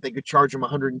kept it, they could charge them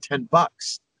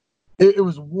 $110. It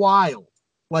was wild.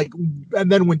 Like,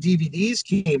 and then when DVDs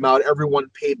came out, everyone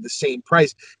paid the same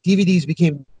price. DVDs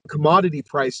became commodity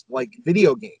priced like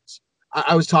video games.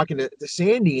 I was talking to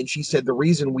Sandy, and she said the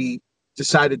reason we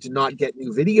decided to not get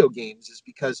new video games is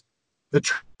because the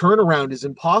turnaround is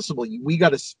impossible. We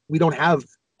don't have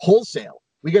wholesale.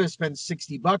 We got to spend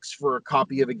 $60 for a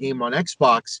copy of a game on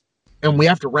Xbox, and we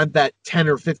have to rent that 10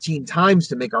 or 15 times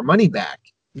to make our money back.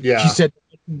 Yeah. She said,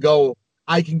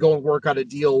 I can go and work out a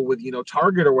deal with,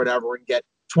 Target or whatever and get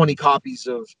 20 copies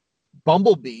of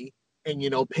Bumblebee and,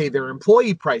 pay their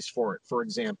employee price for it, for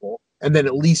example, and then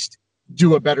at least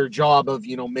do a better job of,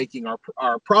 making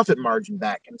our profit margin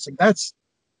back. And it's like,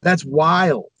 that's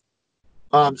wild.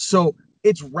 So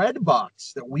it's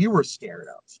Redbox that we were scared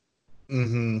of.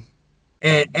 Mm-hmm.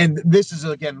 And this is,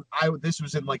 again, this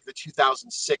was in like the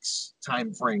 2006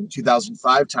 time frame,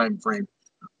 2005 time frame.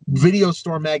 Video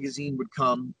Store Magazine would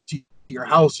come to your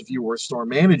house if you were a store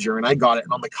manager, and I got it,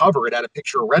 and on the cover it had a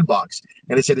picture of Redbox,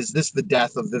 and it said, "Is this the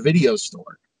death of the video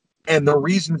store?" And the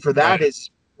reason for that is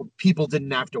people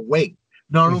didn't have to wait.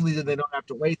 Not only did they not have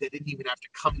to wait, they didn't even have to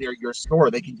come near your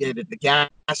store. They could get it at the gas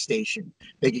station.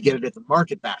 They could get it at the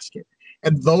market basket.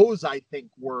 And those, I think,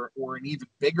 were an even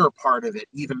bigger part of it,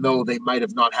 even though they might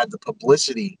have not had the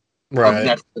publicity of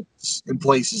Netflix in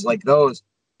places like those,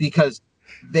 because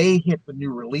they hit the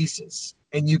new releases.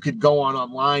 And you could go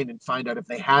online and find out if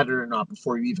they had it or not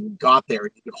before you even got there.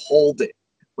 And you could hold it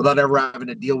without ever having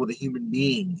to deal with a human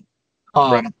being.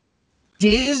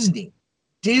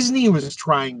 Disney was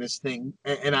trying this thing,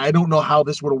 and I don't know how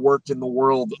this would have worked in the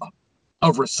world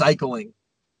of recycling,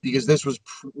 because this was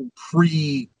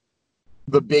pre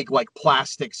the big like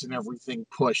plastics and everything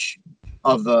push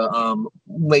of the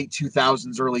late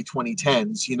 2000s, early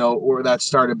 2010s, or that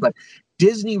started. But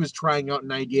Disney was trying out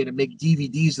an idea to make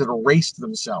DVDs that erased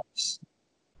themselves.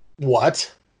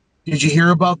 What? Did you hear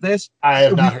about this? I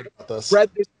have not heard about this. Read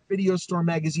this Video Store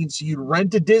Magazine. So you'd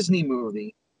rent a Disney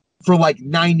movie for like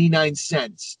 99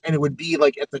 cents, and it would be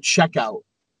like at the checkout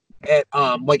at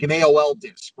like an AOL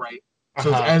disc, right? So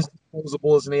it's as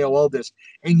disposable as an AOL disc,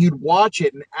 and you'd watch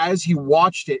it, and as you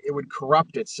watched it, it would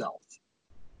corrupt itself.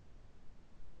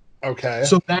 Okay.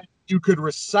 So that you could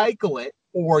recycle it,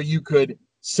 or you could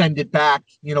send it back.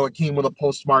 It came with a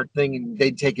postmark thing, and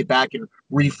they'd take it back and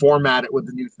reformat it with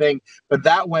the new thing. But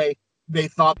that way, they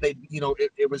thought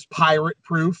it was pirate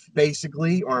proof,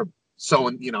 basically, or so,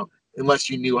 unless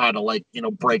you knew how to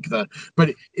break the.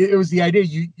 But it was the idea.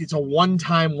 It's a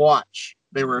one-time watch.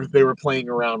 They were playing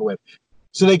around with,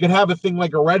 so they could have a thing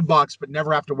like a Redbox, but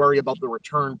never have to worry about the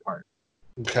return part.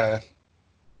 Okay,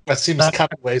 that seems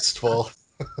kind of wasteful.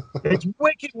 It's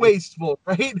wicked wasteful,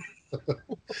 right?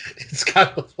 It's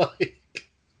kind of like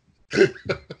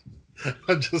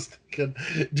I'm just thinking.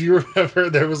 Do you remember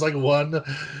there was like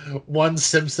one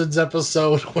Simpsons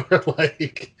episode where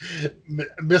like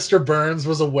Mr. Burns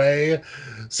was away,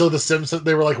 so the Simpsons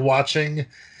they were like watching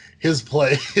his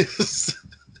plays.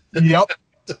 Yep.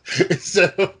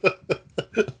 Instead of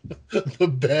the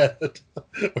bed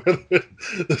or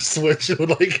the switch would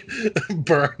like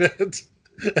burn it.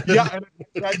 Yeah.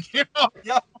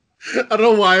 Yeah. I don't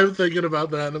know why I'm thinking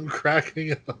about that. I'm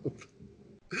cracking up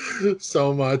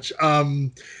so much.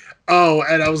 And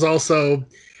I was also,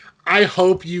 I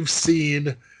hope you've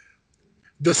seen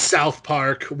the South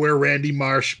Park where Randy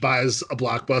Marsh buys a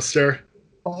Blockbuster.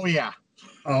 Oh yeah.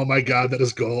 Oh my God, that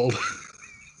is gold.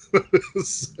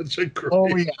 It's such a great.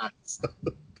 Oh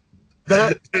yeah.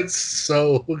 It's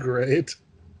so great.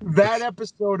 That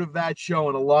episode of that show,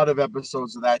 and a lot of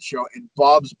episodes of that show, and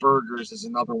Bob's Burgers is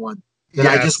another one that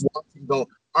I just watch and go,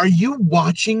 are you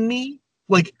watching me?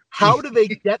 Like, how do they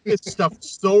get this stuff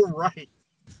so right?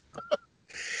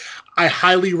 I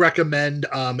highly recommend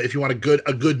if you want a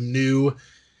good new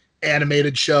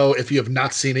animated show, if you have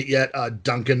not seen it yet,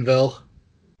 Duncanville.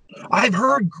 I've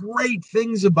heard great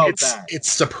things about that. It's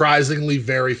surprisingly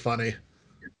very funny.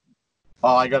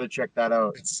 Oh, I got to check that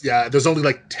out. There's only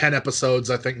like 10 episodes,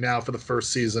 I think, now for the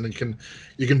first season. And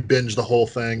you can binge the whole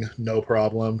thing, no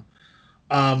problem.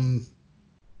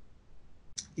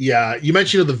 You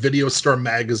mentioned the Video Store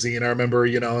Magazine. I remember,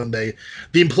 and the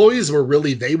employees were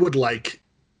really, they would like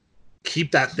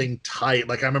keep that thing tight.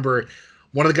 Like I remember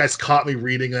one of the guys caught me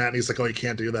reading that, and he's like, "Oh, you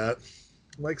can't do that."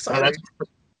 I'm like, sorry.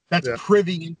 That's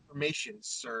privy information,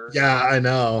 sir. Yeah, I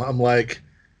know. I'm like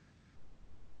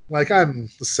I'm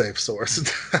the safe source.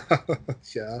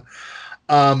 Yeah.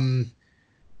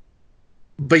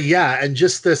 But yeah, and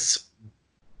just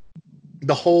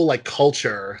the whole like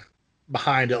culture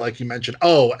behind it, like you mentioned.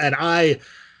 Oh, and I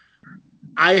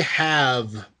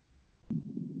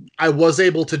was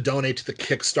able to donate to the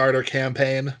Kickstarter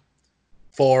campaign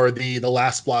for the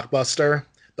last Blockbuster.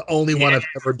 The only one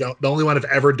I've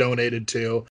ever donated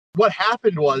to. What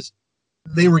happened was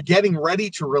they were getting ready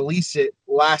to release it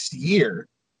last year,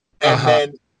 and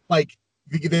then like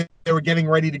they were getting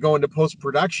ready to go into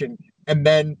post-production, and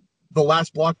then the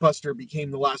last Blockbuster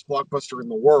became the last Blockbuster in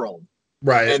the world.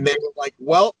 Right. And they were like,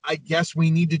 well, I guess we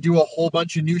need to do a whole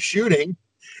bunch of new shooting.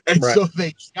 And so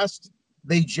they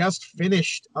just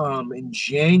finished in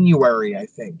January, I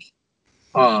think.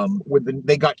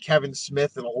 They got Kevin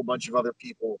Smith and a whole bunch of other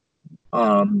people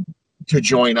to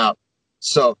join up.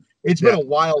 So it's been a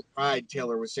wild ride,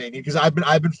 Taylor was saying, because I've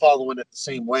been following it the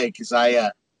same way, because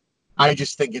I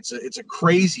just think it's a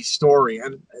crazy story,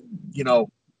 and you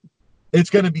know, it's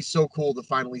going to be so cool to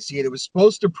finally see it. It was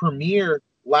supposed to premiere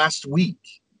last week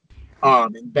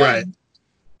in Bend,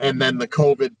 and then the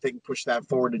COVID thing pushed that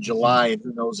forward to July, and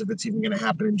who knows if it's even going to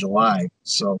happen in July.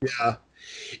 So yeah.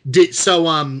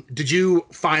 Did you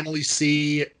finally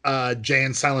see Jay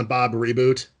and Silent Bob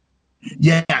reboot?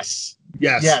 Yes.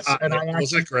 And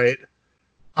was it great?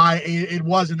 It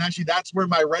was, and actually that's where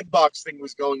my Redbox thing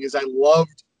was going. Is I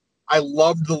loved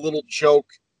the little joke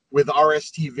with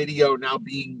RST Video now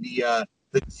being the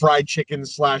fried chicken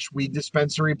 / weed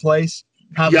dispensary place,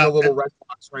 having a little red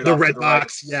box right the off red to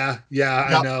box. Right. Yeah,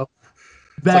 I know.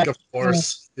 That, like a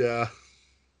force. Yeah.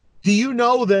 Do you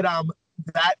know that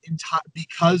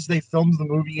because they filmed the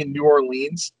movie in New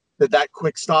Orleans, that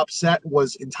Quick Stop set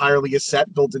was entirely a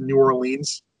set built in New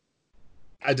Orleans?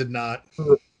 I did not.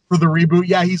 For the reboot.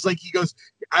 Yeah, he goes,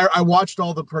 I watched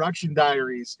all the production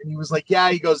diaries, and he was like,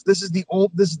 yeah, he goes, this is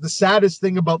the saddest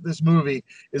thing about this movie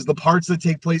is the parts that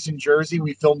take place in Jersey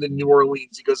we filmed in New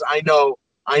Orleans. He goes, I know,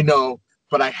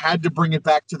 but I had to bring it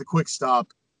back to the Quick Stop.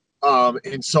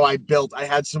 And so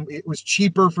it was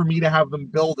cheaper for me to have them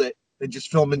build it than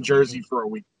just film in Jersey for a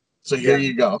week. So here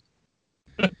you go.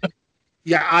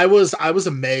 Yeah, I was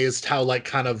amazed how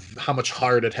much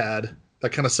heart it had.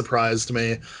 That kind of surprised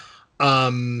me. I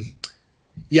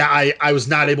was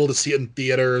not able to see it in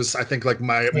theaters. I think like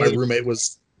my roommate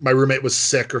was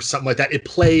sick or something like that. It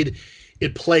played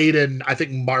in, I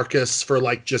think, Marcus for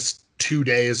like just 2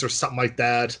 days or something like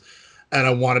that. And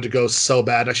I wanted to go so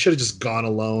bad. I should have just gone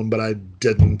alone, but I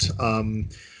didn't.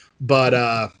 But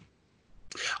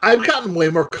I've gotten way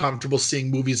more comfortable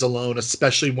seeing movies alone,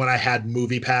 especially when I had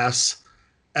Movie Pass.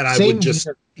 And I would just,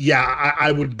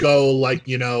 I would go like,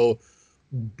 you know,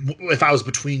 if I was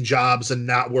between jobs and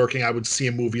not working, I would see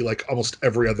a movie like almost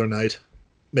every other night,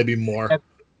 maybe more. And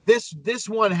this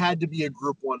one had to be a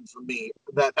group one for me.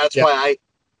 That's why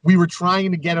we were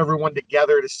trying to get everyone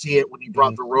together to see it when he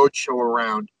brought the Roadshow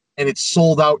around, and it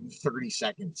sold out in 30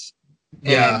 seconds.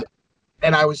 Yeah.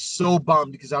 And I was so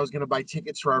bummed because I was going to buy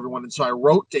tickets for everyone. And so I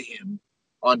wrote to him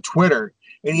on Twitter,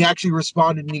 and he actually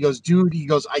responded, and he goes, dude,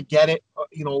 I get it.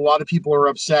 You know, a lot of people are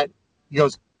upset. He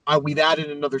goes, we've added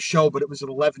another show, but it was at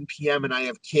 11 p.m. and I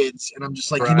have kids. And I'm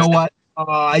just like, You know what?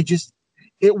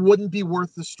 It wouldn't be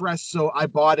worth the stress. So I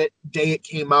bought it day it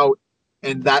came out.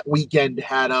 And that weekend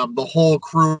had the whole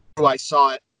crew I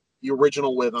saw it, the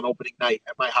original with, on opening night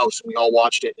at my house. And we all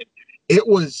watched it. And it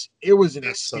was an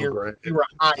experience. So we were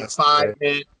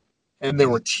high-fiving, and there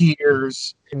were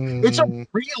tears. It's a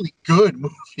really good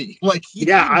movie. Like,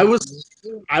 I was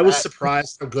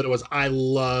surprised how good it was. I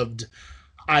loved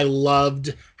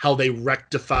how they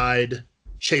rectified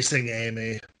Chasing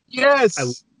Amy. Yes. I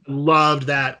loved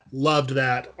that.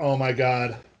 Oh my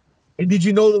God. And did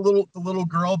you know the little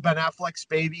girl, Ben Affleck's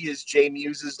baby, is Jay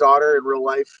Muse's daughter in real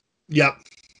life? Yep.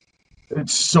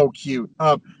 It's so cute.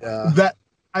 That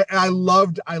I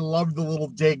loved the little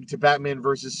dig to Batman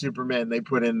versus Superman they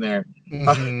put in there.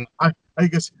 I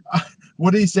guess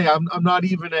what did he say? I'm not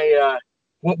even a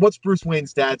what's Bruce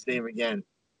Wayne's dad's name again?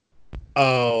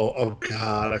 Oh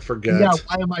God, I forget. Yeah,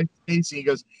 why am I Stacy? He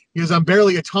goes, I'm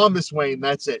barely a Thomas Wayne.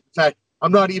 That's it. In fact,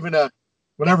 I'm not even a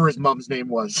whatever his mom's name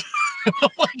was.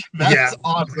 Like, that's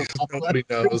awesome. Nobody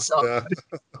knows.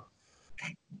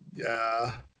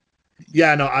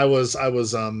 Yeah. No, I was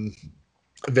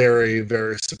very,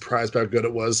 very surprised by how good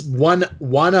it was. One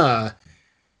of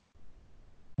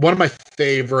my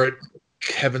favorite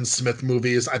Kevin Smith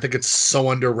movies, I think it's so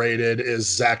underrated, is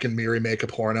Zack and Miri Make a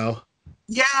Porno.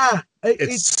 Yeah.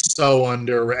 It's so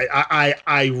underrated.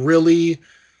 I really,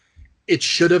 it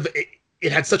should have.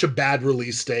 It had such a bad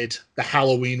release date. The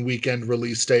Halloween weekend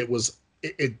release date was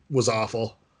it was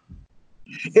awful.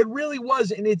 It really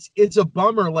was, and it's a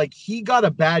bummer. Like, he got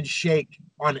a bad shake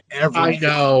on everything. I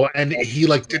know, and he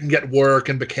like didn't get work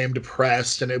and became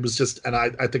depressed, and it was just. And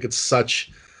I think it's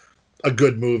such a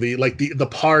good movie. Like the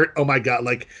part. Oh my god!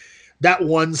 Like that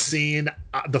one scene.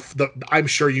 The I'm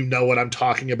sure you know what I'm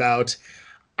talking about.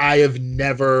 I have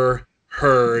never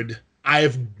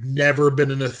been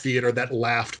in a theater that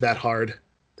laughed that hard.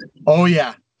 Oh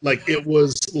yeah. Like it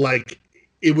was like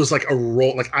a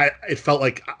roll. Like it felt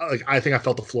like I think I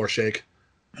felt the floor shake.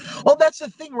 Well, that's the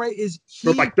thing, right? Is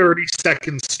for like 30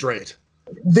 seconds straight.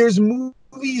 There's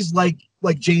movies like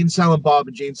Jay and Silent Bob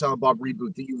and Jay and Silent Bob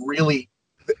Reboot that you really.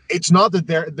 It's not that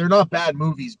they're not bad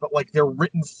movies, but like they're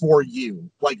written for you,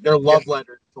 like they're love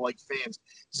letters to like fans.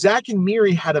 Zack and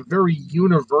Miri had a very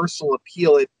universal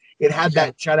appeal. It had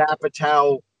that Judd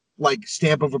Apatow like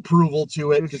stamp of approval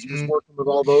to it because he was working with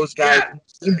all those guys.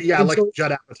 Yeah, like so,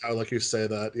 Judd Apatow, like you say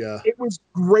that. Yeah, it was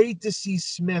great to see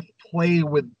Smith play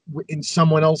in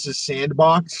someone else's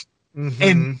sandbox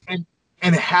and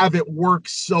have it work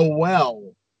so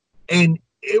well. And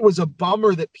it was a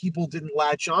bummer that people didn't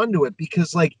latch onto it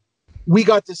because, like, we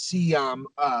got to see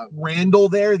Randall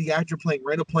there, the actor playing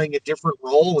Randall, playing a different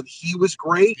role, and he was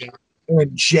great. Yeah.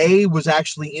 And Jay was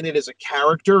actually in it as a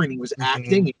character, and he was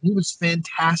acting, and he was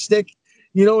fantastic.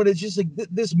 You know, and it's just like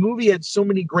this movie had so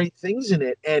many great things in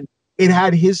it, and it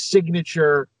had his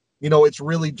signature, you know, it's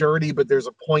really dirty, but there's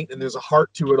a point and there's a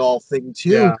heart to it all thing, too.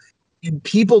 Yeah. And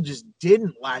people just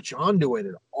didn't latch onto it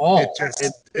at all.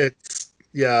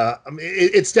 Yeah, I mean,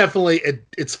 it's definitely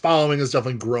its following has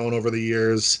definitely grown over the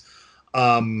years,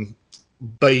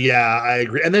 but yeah, I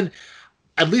agree. And then,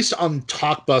 at least on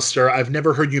Talkbuster, I've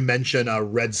never heard you mention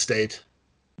Red State.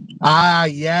 Ah,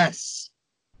 yes.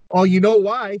 Oh, you know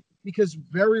why? Because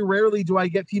very rarely do I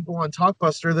get people on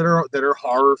Talkbuster that are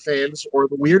horror fans or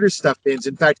the weirder stuff fans.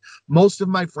 In fact, most of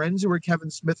my friends who are Kevin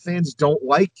Smith fans don't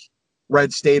like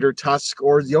Red State or Tusk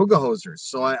or Yoga Hosers,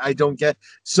 so I don't get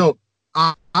so.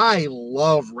 I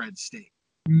love Red State.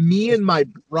 Me and my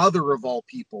brother, of all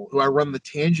people, who I run the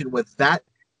tangent with, that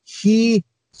he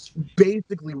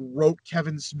basically wrote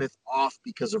Kevin Smith off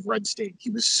because of Red State. He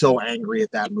was so angry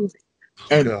at that movie.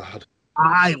 And God.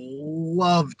 I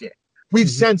loved it. We've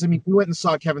since, I mean, we went and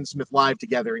saw Kevin Smith live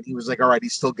together, and he was like, all right, he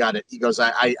still got it. He goes,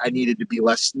 I needed to be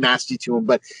less nasty to him.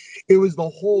 But it was the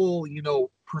whole, you know,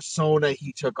 persona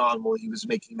he took on while he was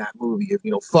making that movie of,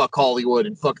 you know, fuck Hollywood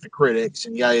and fuck the critics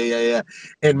and yeah.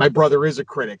 And my brother is a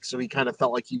critic, so he kind of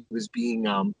felt like he was being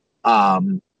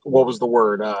what was the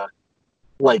word?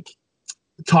 Like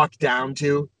talked down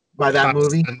to by that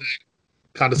movie.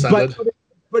 Condescended.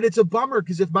 But it's a bummer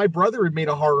because if my brother had made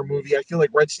a horror movie, I feel like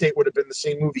Red State would have been the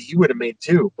same movie he would have made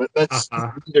too. But that's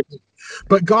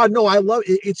but God, no, I love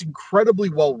it. It's incredibly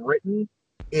well written.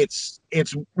 It's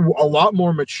a lot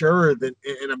more mature than,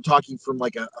 and I'm talking from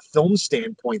like a film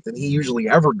standpoint, than he usually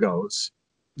ever goes.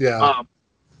 Yeah.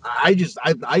 I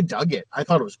dug it. I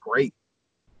thought it was great.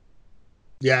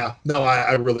 Yeah, no,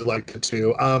 I really liked it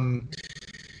too.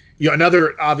 You know,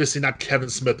 another, obviously not Kevin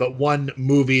Smith, but one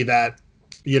movie that,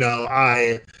 you know,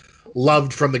 I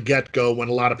loved from the get-go when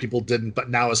a lot of people didn't, but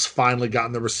now has finally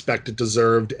gotten the respect it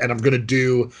deserved. And I'm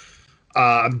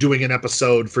doing an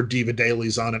episode for Diva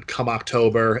Dailies on it come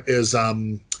October, is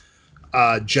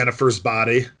Jennifer's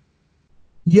Body.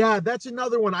 Yeah, that's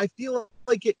another one. I feel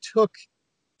like it took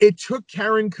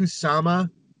Karen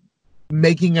Kusama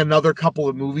making another couple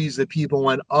of movies that people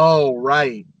went, oh,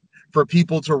 right, for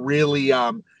people to really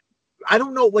I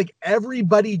don't know, like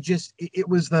everybody just it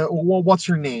was what's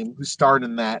her name who starred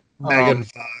in that? Megan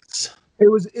Fox. It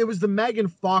was the Megan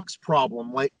Fox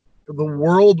problem. Like the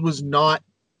world was not,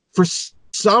 for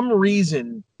some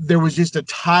reason, there was just a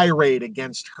tirade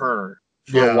against her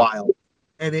for a while.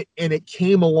 And it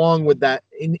came along with that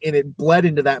and it bled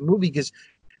into that movie because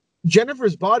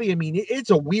Jennifer's Body, I mean,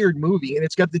 it's a weird movie, and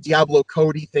it's got the Diablo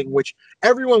Cody thing, which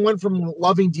everyone went from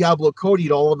loving Diablo Cody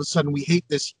to all of a sudden we hate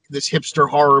this hipster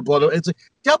horror blood. It's like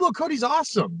Diablo Cody's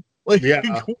awesome. Like,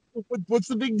 what's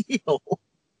the big deal?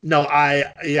 No,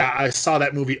 I saw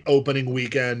that movie opening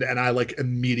weekend, and I like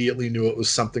immediately knew it was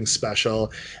something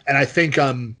special, and I think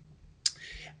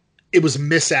it was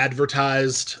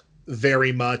misadvertised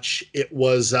very much. It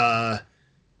was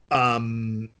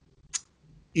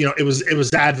you know, it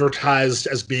was advertised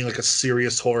as being like a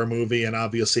serious horror movie, and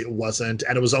obviously it wasn't.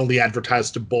 And it was only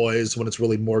advertised to boys when it's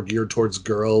really more geared towards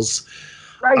girls.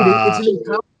 Right. It's an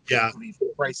empowerment movie, for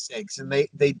Christ's sakes, and they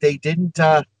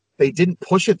didn't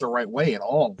push it the right way at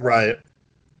all. Right.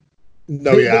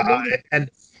 No, yeah,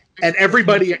 and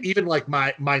everybody, even like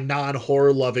my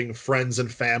non-horror loving friends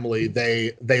and family,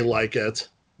 they like it.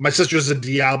 My sister's a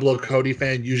Diablo Cody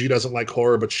fan. Usually doesn't like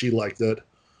horror, but she liked it.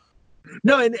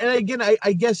 No, and again,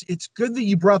 I guess it's good that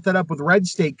you brought that up with Red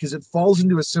State because it falls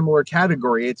into a similar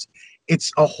category.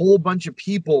 It's a whole bunch of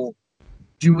people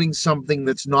doing something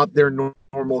that's not their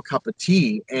normal cup of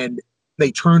tea, and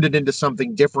they turned it into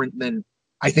something different than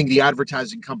I think the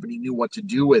advertising company knew what to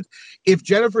do with. If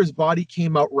Jennifer's Body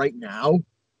came out right now,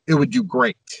 it would do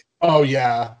great. Oh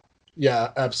yeah,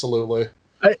 yeah, absolutely.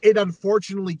 It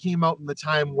unfortunately came out in the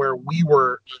time where we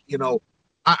were,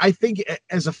 I think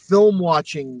as a film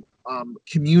watching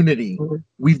community,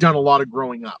 we've done a lot of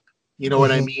growing up. You know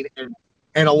what I mean?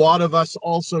 And a lot of us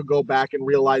also go back and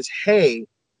realize, hey,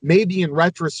 maybe in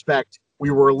retrospect, we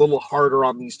were a little harder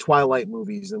on these Twilight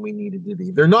movies than we needed to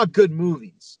be. They're not good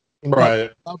movies.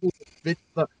 Right.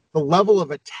 The level of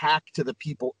attack to the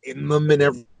people in them and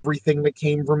everything that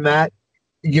came from that,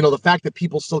 the fact that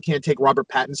people still can't take Robert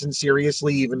Pattinson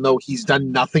seriously, even though he's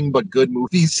done nothing but good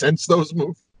movies since those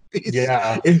movies,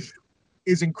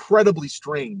 is incredibly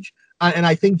strange. And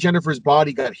I think Jennifer's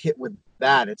Body got hit with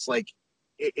that. It's like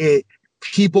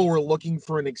people were looking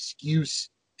for an excuse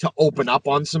to open up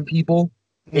on some people,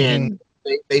 and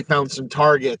they found some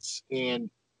targets. And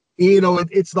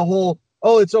it's the whole,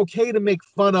 oh, it's okay to make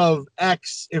fun of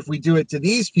X if we do it to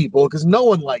these people because no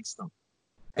one likes them.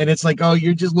 And it's like, oh,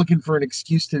 you're just looking for an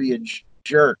excuse to be a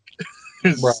jerk.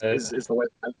 is the way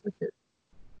I think it.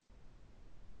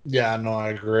 Yeah, no,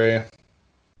 I agree.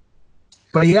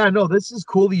 But yeah, no, this is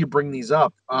cool that you bring these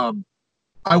up.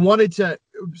 I wanted to,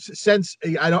 since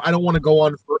I don't want to go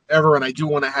on forever, and I do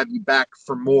want to have you back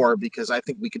for more because I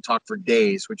think we could talk for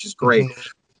days, which is great.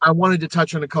 I wanted to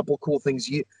touch on a couple cool things.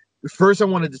 First, I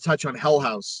wanted to touch on Hell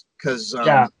House because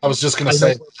I was just gonna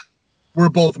say we're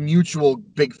both mutual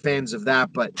big fans of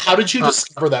that. But how did you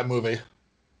discover that movie?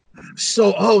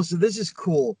 So this is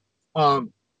cool.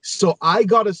 So I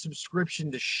got a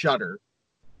subscription to Shudder,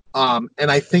 and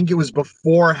I think it was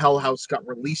before Hell House got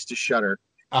released to Shudder,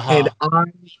 and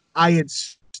I had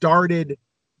started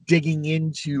digging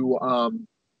into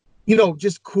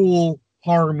just cool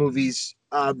horror movies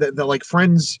that like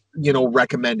friends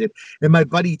recommended, and my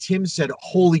buddy Tim said,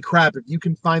 holy crap, if you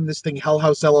can find this thing Hell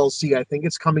House LLC, I think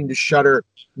it's coming to Shudder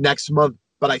next month,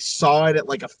 but I saw it at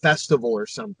like a festival or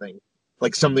something,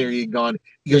 like somewhere you'd gone.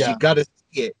 He goes, you gotta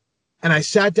see it. And I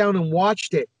sat down and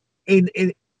watched it, and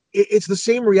it's the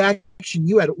same reaction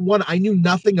you had. One, I knew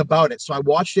nothing about it, so I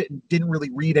watched it and didn't really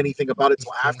read anything about it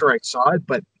till after I saw it.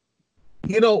 But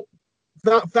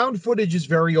found footage is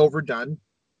very overdone,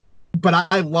 but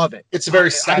I love it. It's a very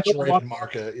saturated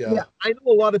market. Yeah, I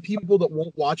know a lot of people that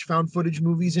won't watch found footage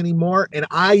movies anymore, and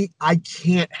I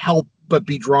can't help but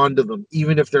be drawn to them,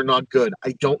 even if they're not good.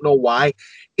 I don't know why.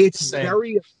 It's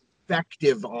very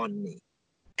effective on me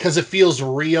because it feels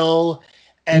real,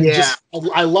 and just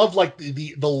I love like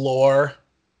the lore,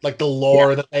 like the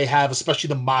lore that they have, especially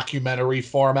the mockumentary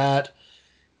format.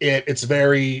 It's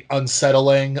very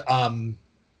unsettling.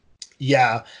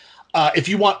 If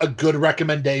you want a good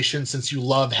recommendation, since you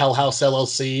love Hell House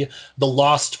LLC, the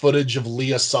lost footage of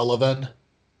Leah Sullivan.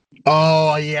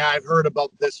 Oh yeah, I've heard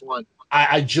about this one.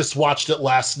 I just watched it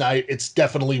last night. It's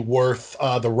definitely worth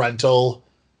the rental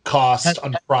cost.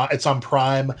 It's on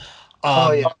Prime.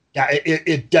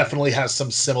 It definitely has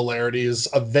some similarities.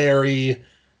 There's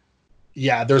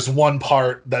one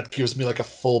part that gives me like a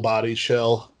full body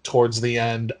chill towards the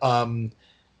end.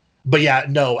 But yeah,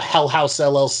 no, Hell House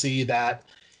LLC,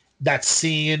 that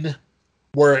scene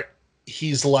where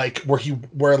he's like where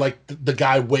the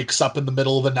guy wakes up in the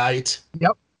middle of the night.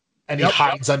 Yep. And he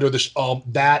hides under the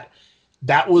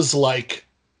that was like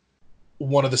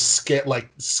one of the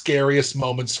scariest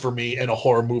moments for me in a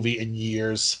horror movie in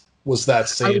years was that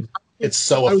scene. It's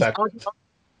so effective.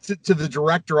 To the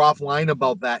director offline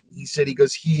about that. He said,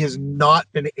 he has not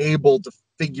been able to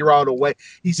figure out a way.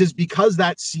 He says, because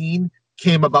that scene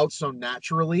came about so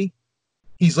naturally,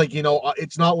 he's like,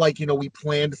 it's not like, we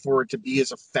planned for it to be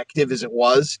as effective as it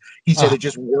was. He said it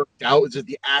just worked out. It's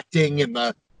the acting and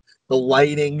the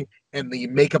lighting and the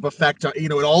makeup effect,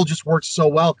 it all just worked so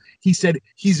well. He said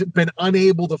he's been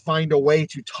unable to find a way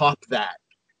to top that.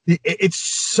 It's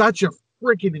such a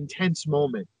freaking intense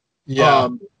moment. Yeah.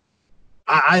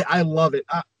 I love it.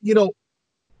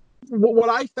 What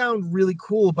I found really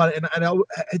cool about it, and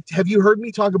have you heard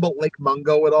me talk about Lake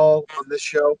Mungo at all on this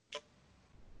show?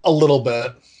 A little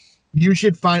bit. You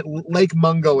should find Lake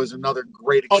Mungo is another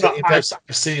great example. Oh, no,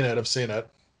 I've seen it.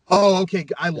 Oh, okay.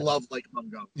 I love Lake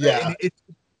Mungo. Yeah. And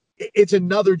it's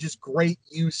another just great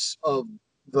use of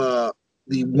the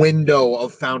window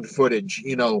of found footage,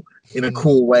 in a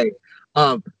cool way.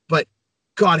 But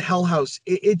God, Hell House,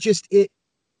 it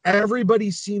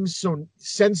everybody seems so,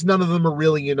 since none of them are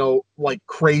really, like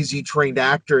crazy trained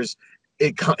actors,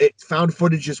 it found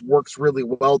footage just works really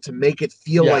well to make it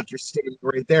feel like you're standing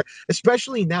right there.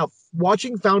 Especially now,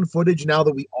 watching found footage, now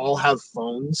that we all have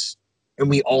phones and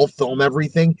we all film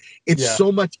everything, it's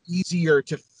so much easier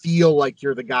to feel like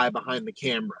you're the guy behind the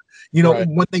camera.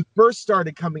 When they first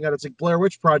started coming out, it's like Blair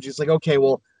Witch Project. It's like, okay,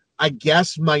 well, I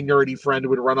guess my nerdy friend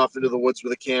would run off into the woods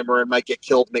with a camera and might get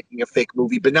killed making a fake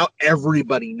movie. But now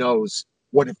everybody knows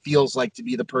what it feels like to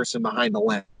be the person behind the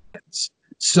lens.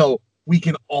 So we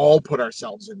can all put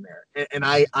ourselves in there. And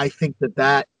I think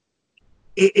that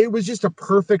it was just a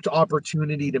perfect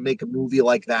opportunity to make a movie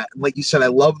like that. And like you said, I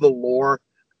love the lore.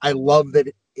 I love that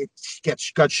it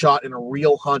got shot in a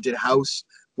real haunted house,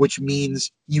 which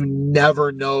means you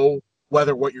never know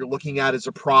whether what you're looking at is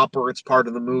a prop or it's part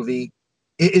of the movie.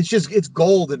 It's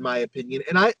gold in my opinion.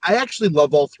 And I actually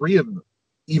love all three of them,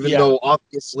 even though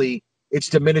obviously it's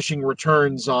diminishing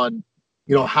returns on,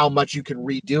 how much you can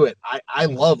redo it. I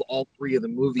love all three of the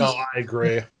movies. No, I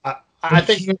agree. I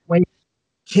think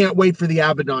can't wait for the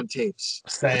Abaddon tapes,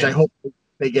 same. Which I hope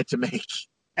they get to make.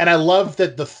 And I love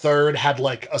that the third had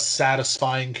like a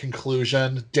satisfying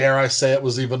conclusion. Dare I say it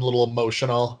was even a little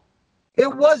emotional.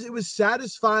 It was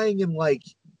satisfying, and like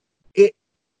it.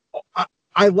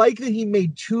 I like that he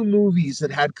made two movies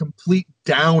that had complete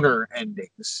downer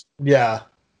endings. Yeah.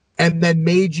 And then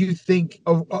made you think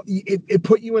of it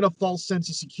put you in a false sense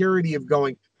of security of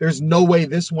going, there's no way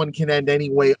this one can end any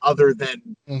way other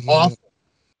than awful.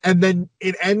 And then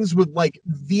it ends with like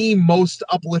the most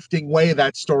uplifting way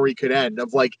that story could end,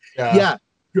 of like,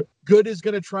 good is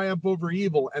going to triumph over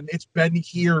evil. And it's been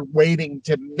here waiting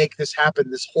to make this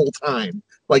happen this whole time.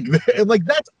 Like, and like,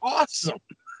 that's awesome.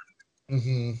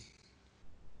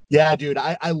 Yeah, dude,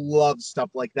 I love stuff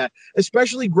like that,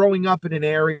 especially growing up in an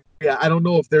area. I don't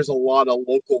know if there's a lot of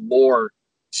local lore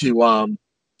to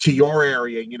your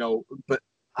area, but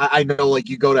I know like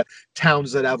you go to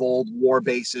towns that have old war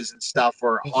bases and stuff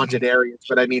or haunted areas.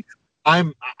 But I mean,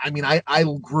 I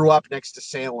grew up next to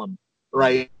Salem,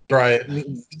 right? Right.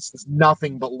 This is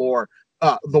nothing but lore.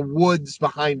 The woods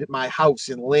behind my house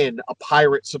in Lynn, a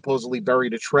pirate supposedly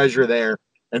buried a treasure there,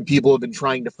 and people have been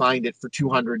trying to find it for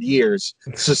 200 years.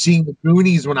 So seeing the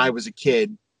Goonies when I was a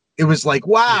kid, it was like,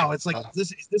 wow, it's like,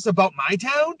 is this about my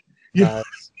town?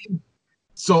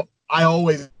 So I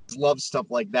always love stuff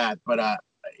like that. But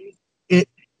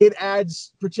it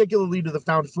adds particularly to the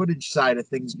found footage side of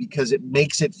things, because it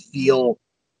makes it feel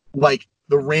like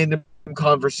the random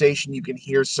conversation you can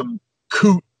hear some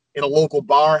coot in a local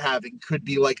bar having could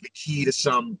be like the key to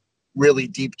some really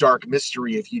deep, dark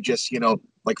mystery if you just,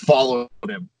 like follow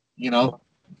him,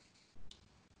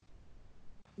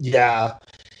 Yeah.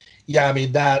 I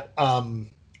mean that,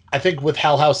 I think with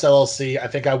Hell House LLC, I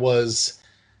think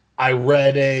I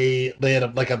read they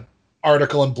had like a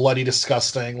article in Bloody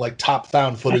Disgusting, like top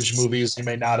found footage movies you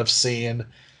may not have seen.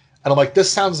 And I'm like,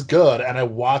 this sounds good. And I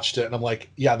watched it and I'm like,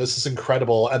 yeah, this is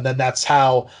incredible. And then that's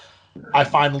how I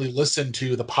finally listened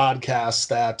to the podcast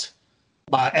that,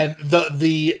 and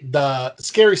the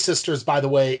Scary Sisters, by the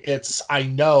way, I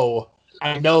know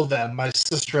them. My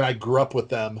sister and I grew up with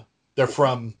them. They're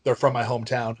from my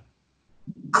hometown.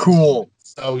 Cool.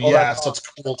 So yeah, so it's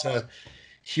cool to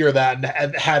hear that,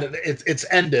 and it's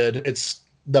ended.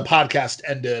 The podcast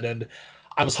ended, and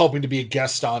I was hoping to be a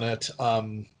guest on it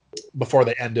before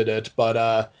they ended it,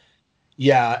 but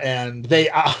yeah, and they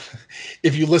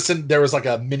if you listen, there was like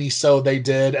a mini-sode they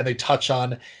did, and they touch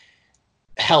on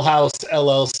Hell House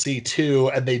LLC 2,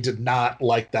 and they did not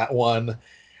like that one.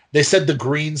 They said the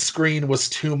green screen was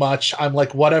too much. I'm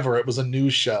like, whatever, it was a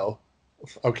news show.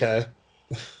 Okay.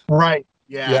 Right.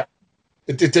 Yeah.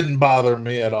 It didn't bother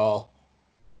me at all.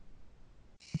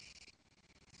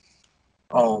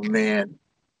 Oh man.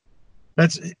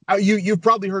 That's you've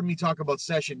probably heard me talk about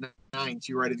Session 9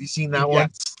 too, right? Have you seen that one?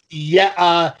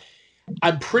 Yeah,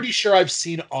 I'm pretty sure I've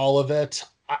seen all of it.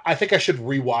 I think I should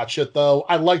rewatch it though.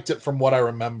 I liked it from what I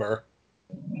remember.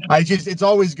 It's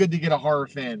always good to get a horror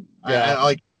fan.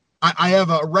 Yeah. I have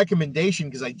a recommendation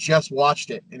because I just watched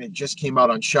it and it just came out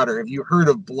on Shudder. Have you heard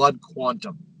of Blood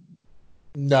Quantum?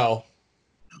 No.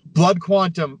 Blood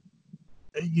Quantum.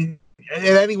 And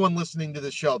anyone listening to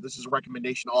the show, this is a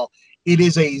recommendation. It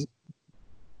is a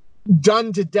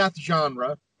done to death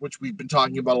genre, which we've been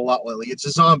talking about a lot lately. It's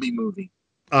a zombie movie,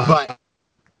 but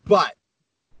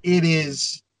it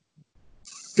is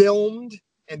filmed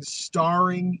and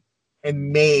starring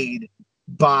and made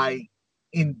by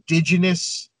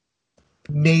Indigenous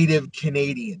Native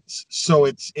Canadians. So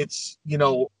it's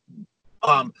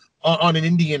on an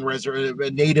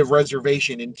a native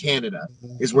reservation in Canada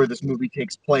is where this movie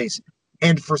takes place.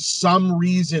 And for some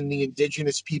reason, the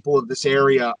indigenous people of this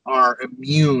area are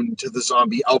immune to the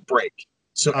zombie outbreak.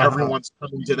 So everyone's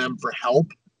coming to them for help.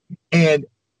 And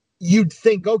you'd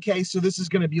think, okay, so this is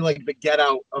going to be like the Get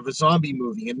Out of a zombie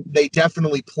movie. And they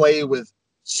definitely play with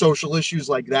social issues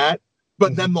like that.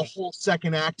 But then the whole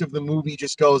second act of the movie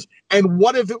just goes, and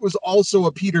what if it was also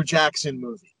a Peter Jackson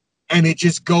movie? And it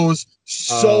just goes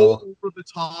so over the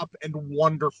top and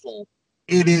wonderful.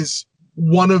 It is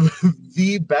one of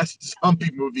the best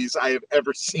zombie movies I have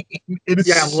ever seen. It is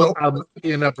I'm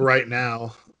looking up right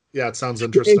now. Yeah, it sounds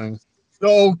interesting.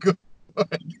 So good.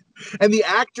 And the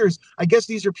actors, I guess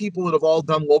these are people that have all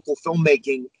done local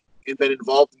filmmaking and been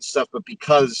involved in stuff, but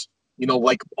because,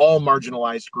 like all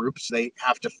marginalized groups, they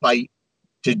have to fight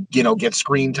to, get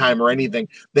screen time or anything.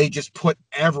 They just put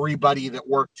everybody that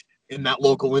worked in that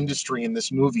local industry in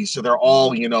this movie. So they're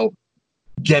all,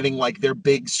 getting like their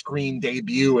big screen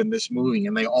debut in this movie,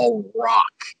 and they all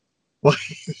rock. Like,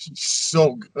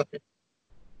 so good.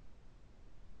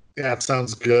 Yeah, it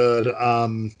sounds good.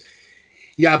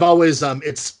 I've always I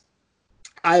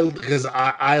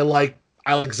like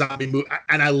zombie movie,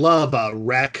 and I love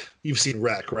Wreck. You've seen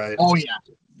Wreck, right? Oh yeah.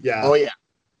 Yeah. Oh yeah.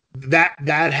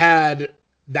 That had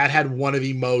one of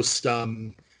the most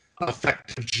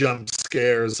effective jump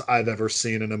scares I've ever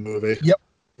seen in a movie. Yep.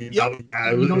 You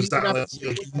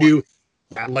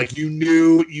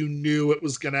knew it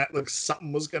was gonna, like,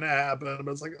 something was gonna happen. I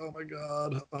was like, oh my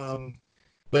god.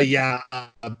 But yeah,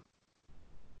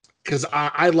 because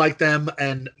I like them,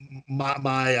 and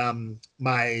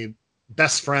my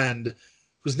best friend,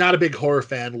 who's not a big horror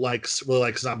fan, really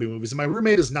likes zombie movies. And my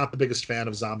roommate is not the biggest fan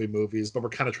of zombie movies, but we're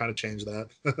kind of trying to change that.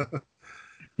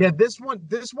 Yeah, this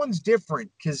one's different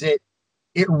because it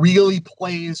really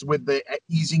plays with the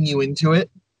easing you into it.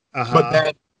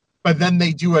 But then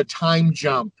they do a time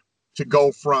jump to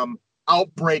go from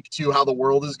outbreak to how the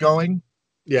world is going.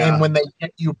 Yeah. And when they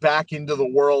get you back into the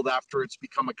world after it's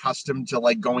become accustomed to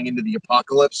like going into the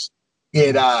apocalypse,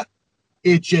 it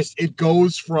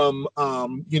goes from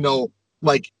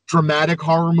like dramatic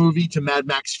horror movie to Mad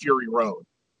Max Fury Road.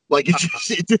 Like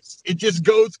it just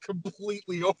goes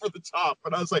completely over the top.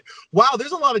 And I was like, wow,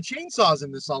 there's a lot of chainsaws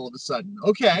in this all of a sudden.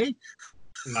 Okay.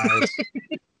 Nice.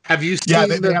 Have you seen? Yeah,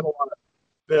 they had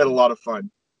a lot of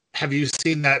fun. Have you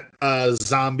seen that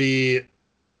zombie?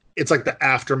 It's like the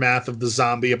aftermath of the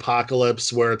zombie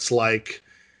apocalypse, where it's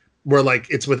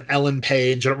with Ellen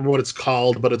Page. I don't remember what it's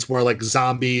called, but it's where like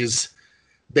zombies,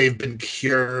 they've been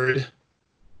cured,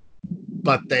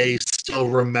 but they still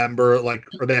remember, like,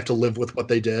 or they have to live with what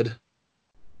they did.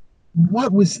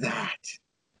 What was that?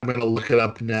 I'm gonna look it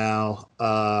up now.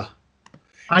 I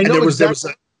know there was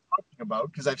talking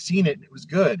about, because I've seen it and it was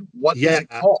good. What is it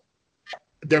called?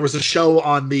 There was a show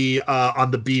on the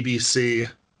BBC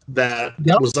that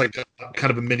was like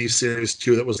kind of a mini series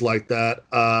too that was like that.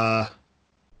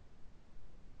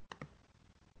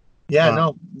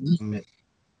 No.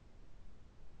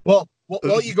 Well,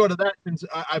 while you go to that, since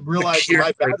I realized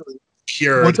my battery.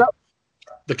 Cured. What's up?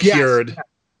 The Cured. Yes,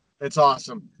 it's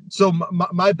awesome. So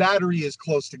my battery is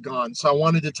close to gone. So I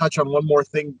wanted to touch on one more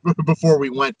thing before we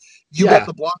went. You got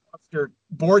the Blockbuster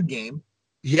board game.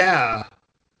 Yeah.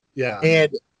 Yeah.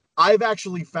 And I've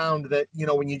actually found that,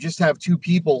 when you just have two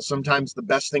people, sometimes the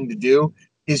best thing to do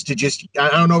is to just, I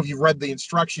don't know if you've read the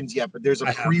instructions yet, but there's a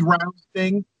pre-round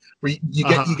thing where you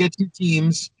get two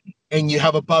teams and you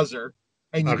have a buzzer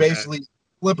and you basically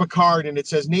flip a card and it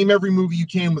says, name every movie you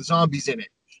can with zombies in it.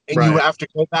 And you have to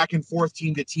go back and forth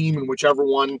team to team, and whichever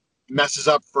one messes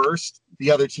up first, the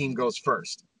other team goes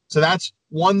first. So that's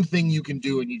one thing you can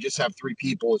do, and you just have three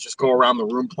people, is just go around the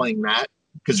room playing that,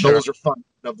 because those are fun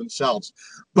of themselves.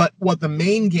 But what the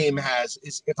main game has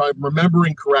is, if I'm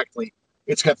remembering correctly,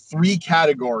 it's got 3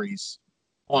 categories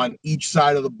on each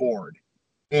side of the board.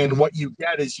 And what you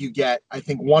get is I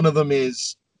think one of them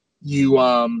is you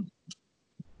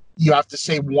have to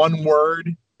say one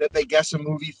word that they guess a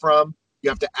movie from. You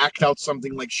have to act out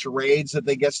something like charades that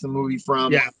they guess the movie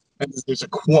from. Yeah. And there's a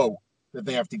quote that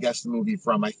they have to guess the movie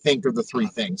from, I think, are the 3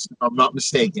 things, if I'm not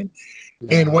mistaken.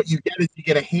 Yeah. And what you get is you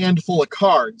get a handful of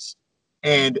cards,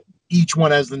 and each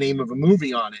one has the name of a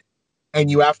movie on it.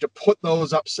 And you have to put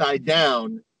those upside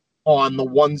down on the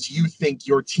ones you think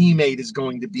your teammate is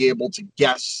going to be able to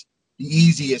guess the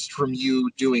easiest from you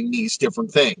doing these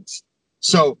different things.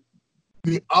 So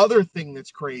the other thing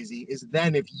that's crazy is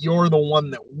then if you're the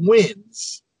one that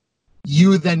wins,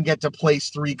 you then get to place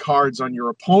 3 cards on your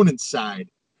opponent's side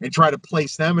and try to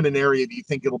place them in an area that you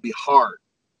think it'll be hard.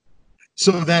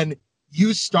 So then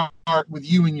you start with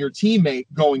you and your teammate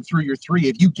going through your 3.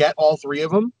 If you get all 3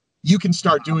 of them, you can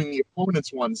start doing the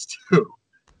opponent's ones too.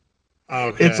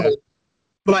 Okay.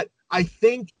 But I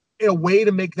think a way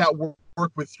to make that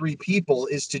work with 3 people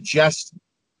is to just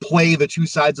play the 2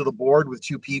 sides of the board with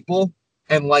 2 people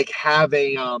and like have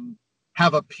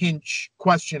a pinch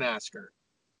question asker.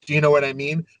 Do you know what I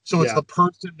mean? So it's the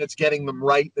person that's getting them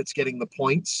right that's getting the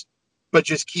points, but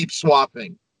just keep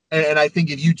swapping. And I think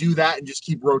if you do that and just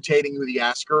keep rotating who the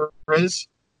asker is,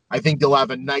 I think you'll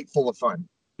have a night full of fun.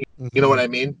 You know what I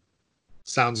mean?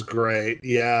 Sounds great.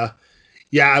 Yeah.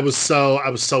 Yeah, I was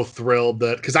so thrilled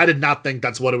that, because I did not think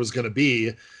that's what it was going to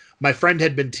be. My friend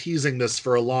had been teasing this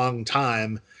for a long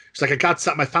time. She's like,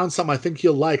 I found something I think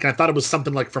you'll like. And I thought it was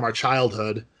something like from our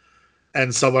childhood.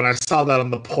 And so when I saw that on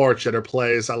the porch at her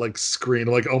place, I like screamed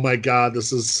like, oh my God,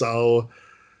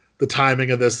 the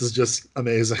timing of this is just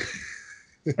amazing.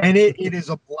 And it is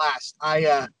a blast.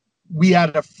 We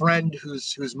had a friend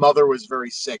whose mother was very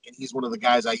sick, and he's one of the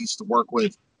guys I used to work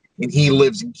with, and he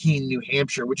lives in Keene, New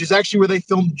Hampshire, which is actually where they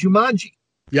filmed Jumanji.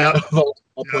 Yeah. All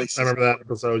places. I remember that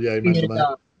episode. Yeah, you mentioned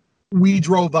that. We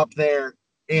drove up there,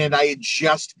 and I had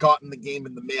just gotten the game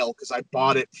in the mail because I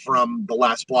bought it from the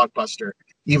last Blockbuster,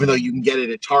 even though you can get it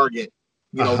at Target.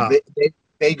 You know,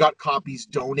 they got copies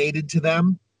donated to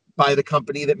them by the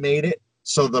company that made it,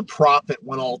 so the profit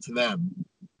went all to them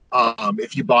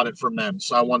if you bought it from them.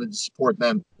 So I wanted to support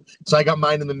them. So I got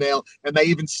mine in the mail, and they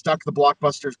even stuck the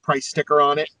Blockbuster's price sticker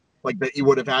on it, like that you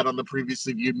would have had on the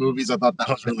previously viewed movies. I thought that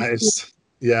was really nice.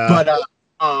 Cool. Yeah.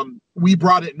 But we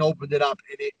brought it and opened it up,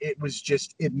 and it was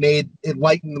just, it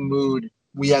lightened the mood.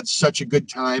 We had such a good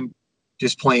time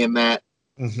just playing that.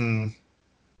 Mm-hmm.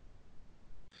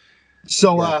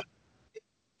 So,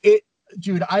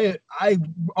 dude, I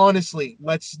honestly,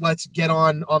 let's get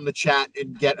on the chat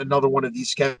and get another one of these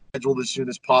scheduled as soon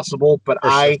as possible. But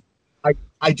I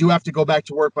do have to go back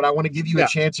to work, but I want to give you a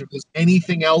chance if there's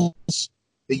anything else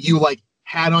that you like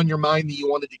had on your mind that you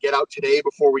wanted to get out today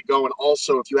before we go. And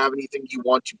also, if you have anything you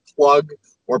want to plug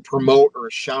or promote or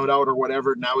a shout out or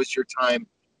whatever, now is your time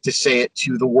to say it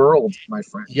to the world, my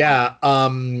friend. Yeah.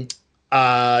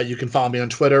 You can follow me on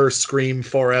Twitter, Scream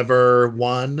Forever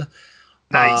 1.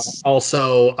 Nice.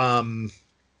 Also,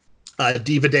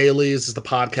 Diva Dailies is the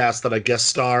podcast that I guest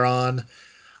star on.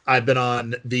 I've been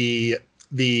on the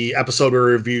episode where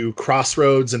we review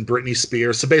Crossroads and Britney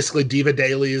Spears. So basically, Diva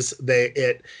Dailies,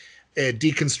 it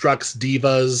deconstructs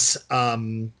divas,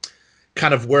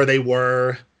 kind of where they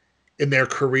were in their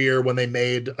career when they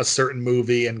made a certain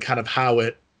movie and kind of how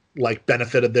it like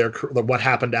benefited what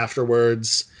happened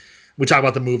afterwards. We talk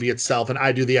about the movie itself, and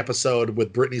I do the episode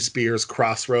with Britney Spears,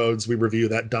 Crossroads. We review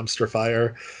that dumpster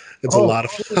fire. It's a lot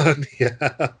of fun.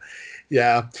 Yeah.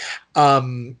 Yeah.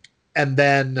 And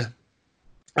then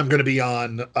I'm going to be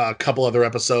on a couple other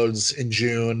episodes in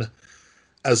June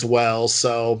as well.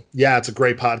 So yeah, it's a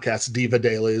great podcast, Diva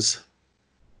Dailies.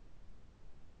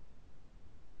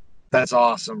 That's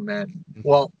awesome, man.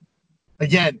 Well,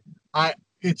 again,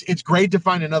 it's great to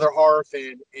find another horror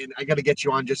fan, and I got to get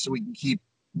you on just so we can keep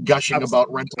gushing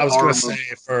about rental. I was going to say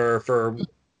for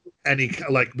any,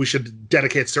 like, we should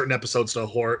dedicate certain episodes to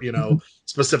horror,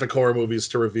 specific horror movies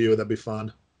to review. That'd be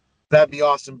fun. That'd be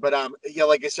awesome. But yeah,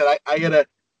 like I said, I gotta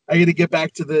get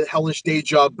back to the hellish day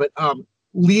job. But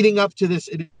leading up to this,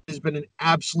 it has been an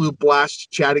absolute blast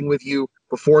chatting with you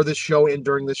before this show and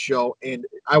during this show, and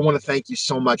I want to thank you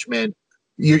so much, man.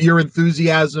 Your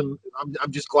enthusiasm,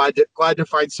 I'm just glad to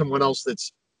find someone else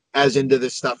that's as into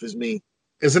this stuff as me.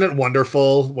 Isn't it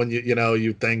wonderful when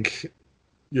you think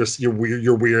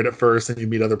you're weird at first and you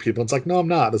meet other people? It's like, no, I'm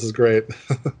not. This is great.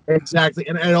 Exactly.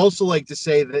 And I'd also like to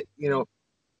say that,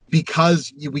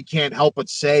 because we can't help but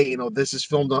say, this is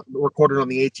recorded on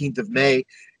the 18th of May.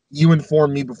 You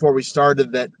informed me before we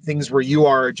started that things where you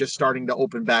are just starting to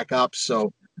open back up.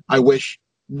 So I wish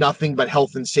nothing but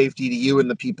health and safety to you and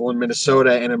the people in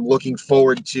Minnesota. And I'm looking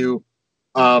forward to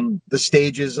the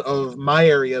stages of my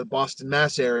area, Boston,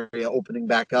 Mass area, opening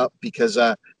back up, because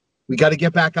we got to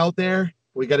get back out there.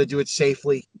 We got to do it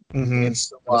safely. Mm-hmm. And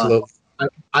so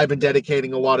I've been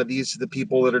dedicating a lot of these to the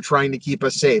people that are trying to keep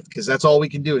us safe, because that's all we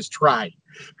can do is try.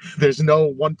 There's no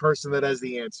one person that has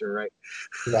the answer, right?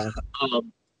 Yeah.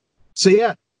 So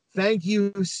yeah, thank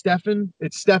you, Stefan.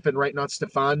 It's Stefan, right? Not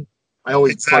Stefan. I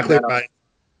always exactly right.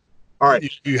 All right,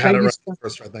 you had it right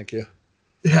first, right? Thank you.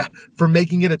 Yeah, for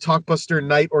making it a Talkbuster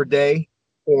night or day,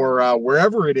 or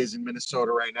wherever it is in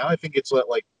Minnesota right now. I think it's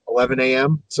like 11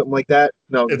 a.m., something like that.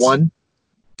 No, it's 1.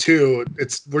 2.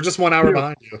 We're just 1 hour 2.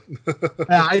 behind you.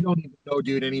 I don't even know,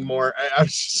 dude, anymore.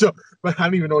 But I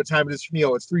don't even know what time it is for me.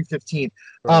 Oh, it's 3:15.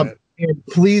 Right. And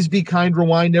please be kind,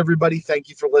 rewind, everybody. Thank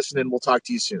you for listening. We'll talk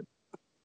to you soon.